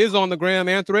Sports is on the gram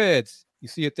and Threads. You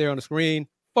see it there on the screen.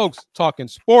 Folks Talking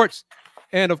Sports.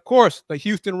 And, of course, the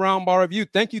Houston Roundball Review.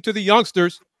 Thank you to the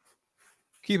youngsters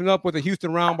keeping up with the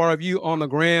Houston Roundball Review on the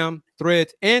gram,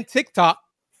 Threads, and TikTok.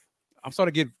 I'm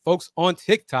starting to get folks on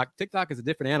TikTok. TikTok is a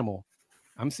different animal.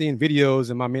 I'm seeing videos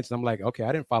in my mentions. I'm like, okay,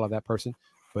 I didn't follow that person.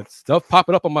 But stuff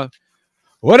popping up on my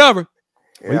whatever.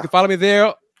 Yeah. Well, you can follow me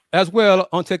there as well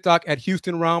on TikTok at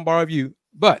Houston Roundball Review.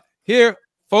 But here,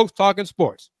 Folks Talking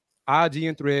Sports, IG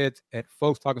and Threads at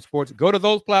Folks Talking Sports. Go to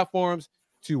those platforms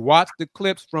to watch the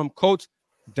clips from Coach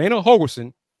Dana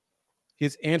Holgorsen,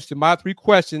 his answer to my 3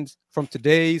 questions from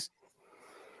today's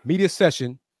media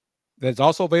session. That's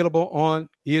also available on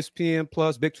ESPN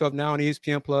Plus, Big 12 Now on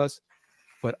ESPN Plus,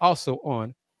 but also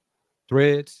on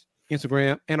Threads,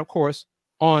 Instagram, and, of course,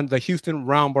 on the Houston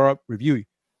Roundball Review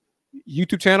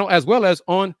YouTube channel, as well as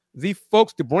on the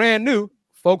brand new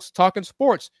Folks Talking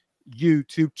Sports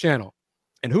YouTube channel.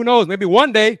 And who knows, maybe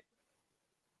one day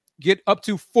get up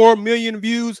to 4 million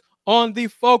views on the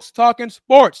Folks Talking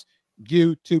Sports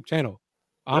YouTube channel.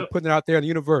 I'm putting it out there in the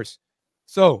universe.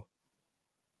 So,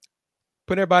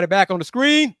 putting everybody back on the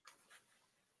screen.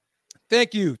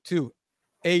 Thank you to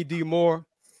A.D. Moore,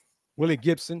 Willy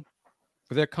Gibson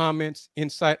for their comments,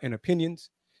 insight, and opinions.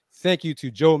 Thank you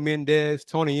to Joe Mendez,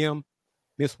 Tony M.,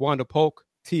 Miss Wanda Polk,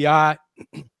 T.I.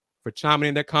 for chiming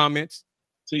in their comments.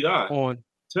 T.I. On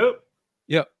Tip?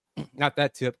 Yep. Not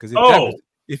that tip, because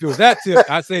if it was that tip,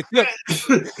 I'd say tip.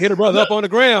 Hit a brother up on the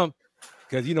ground.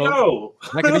 Because,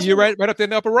 that could be you right up there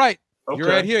in the upper right. Okay. You're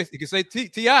right here. You can say T.I.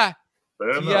 T.I.,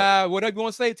 whatever you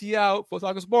want to say, T.I. for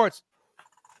Talking Sports.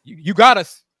 You got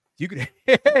us. You can,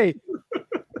 hey,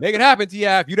 make it happen,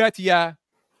 T.I. If you that T.I.,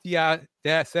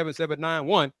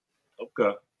 T.I.-7791.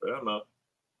 Okay, fair enough.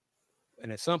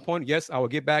 And at some point, yes, I will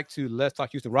get back to Let's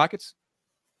Talk Houston Rockets.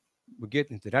 We'll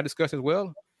get into that discussion as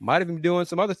well. Might even be doing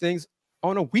some other things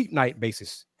on a weeknight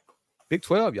basis. Big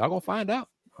 12, y'all gonna find out.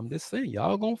 I'm just saying,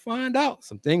 y'all gonna find out.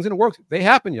 Some things in the works. If they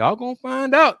happen, y'all gonna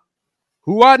find out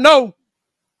who I know.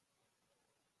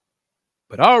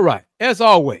 But all right, as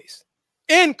always,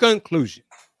 in conclusion,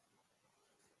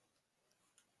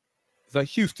 the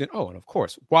Houston, and of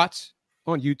course, watch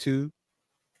on YouTube,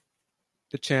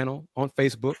 the channel on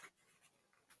Facebook,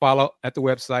 follow at the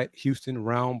website,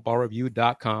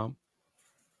 HoustonRoundballReview.com.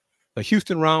 The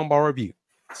Houston Roundball Review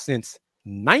since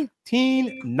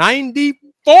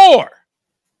 1994.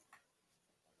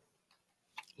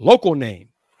 Local name,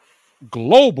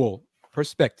 global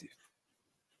perspective.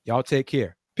 Y'all take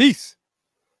care. Peace.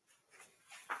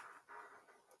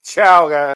 Ciao, guys.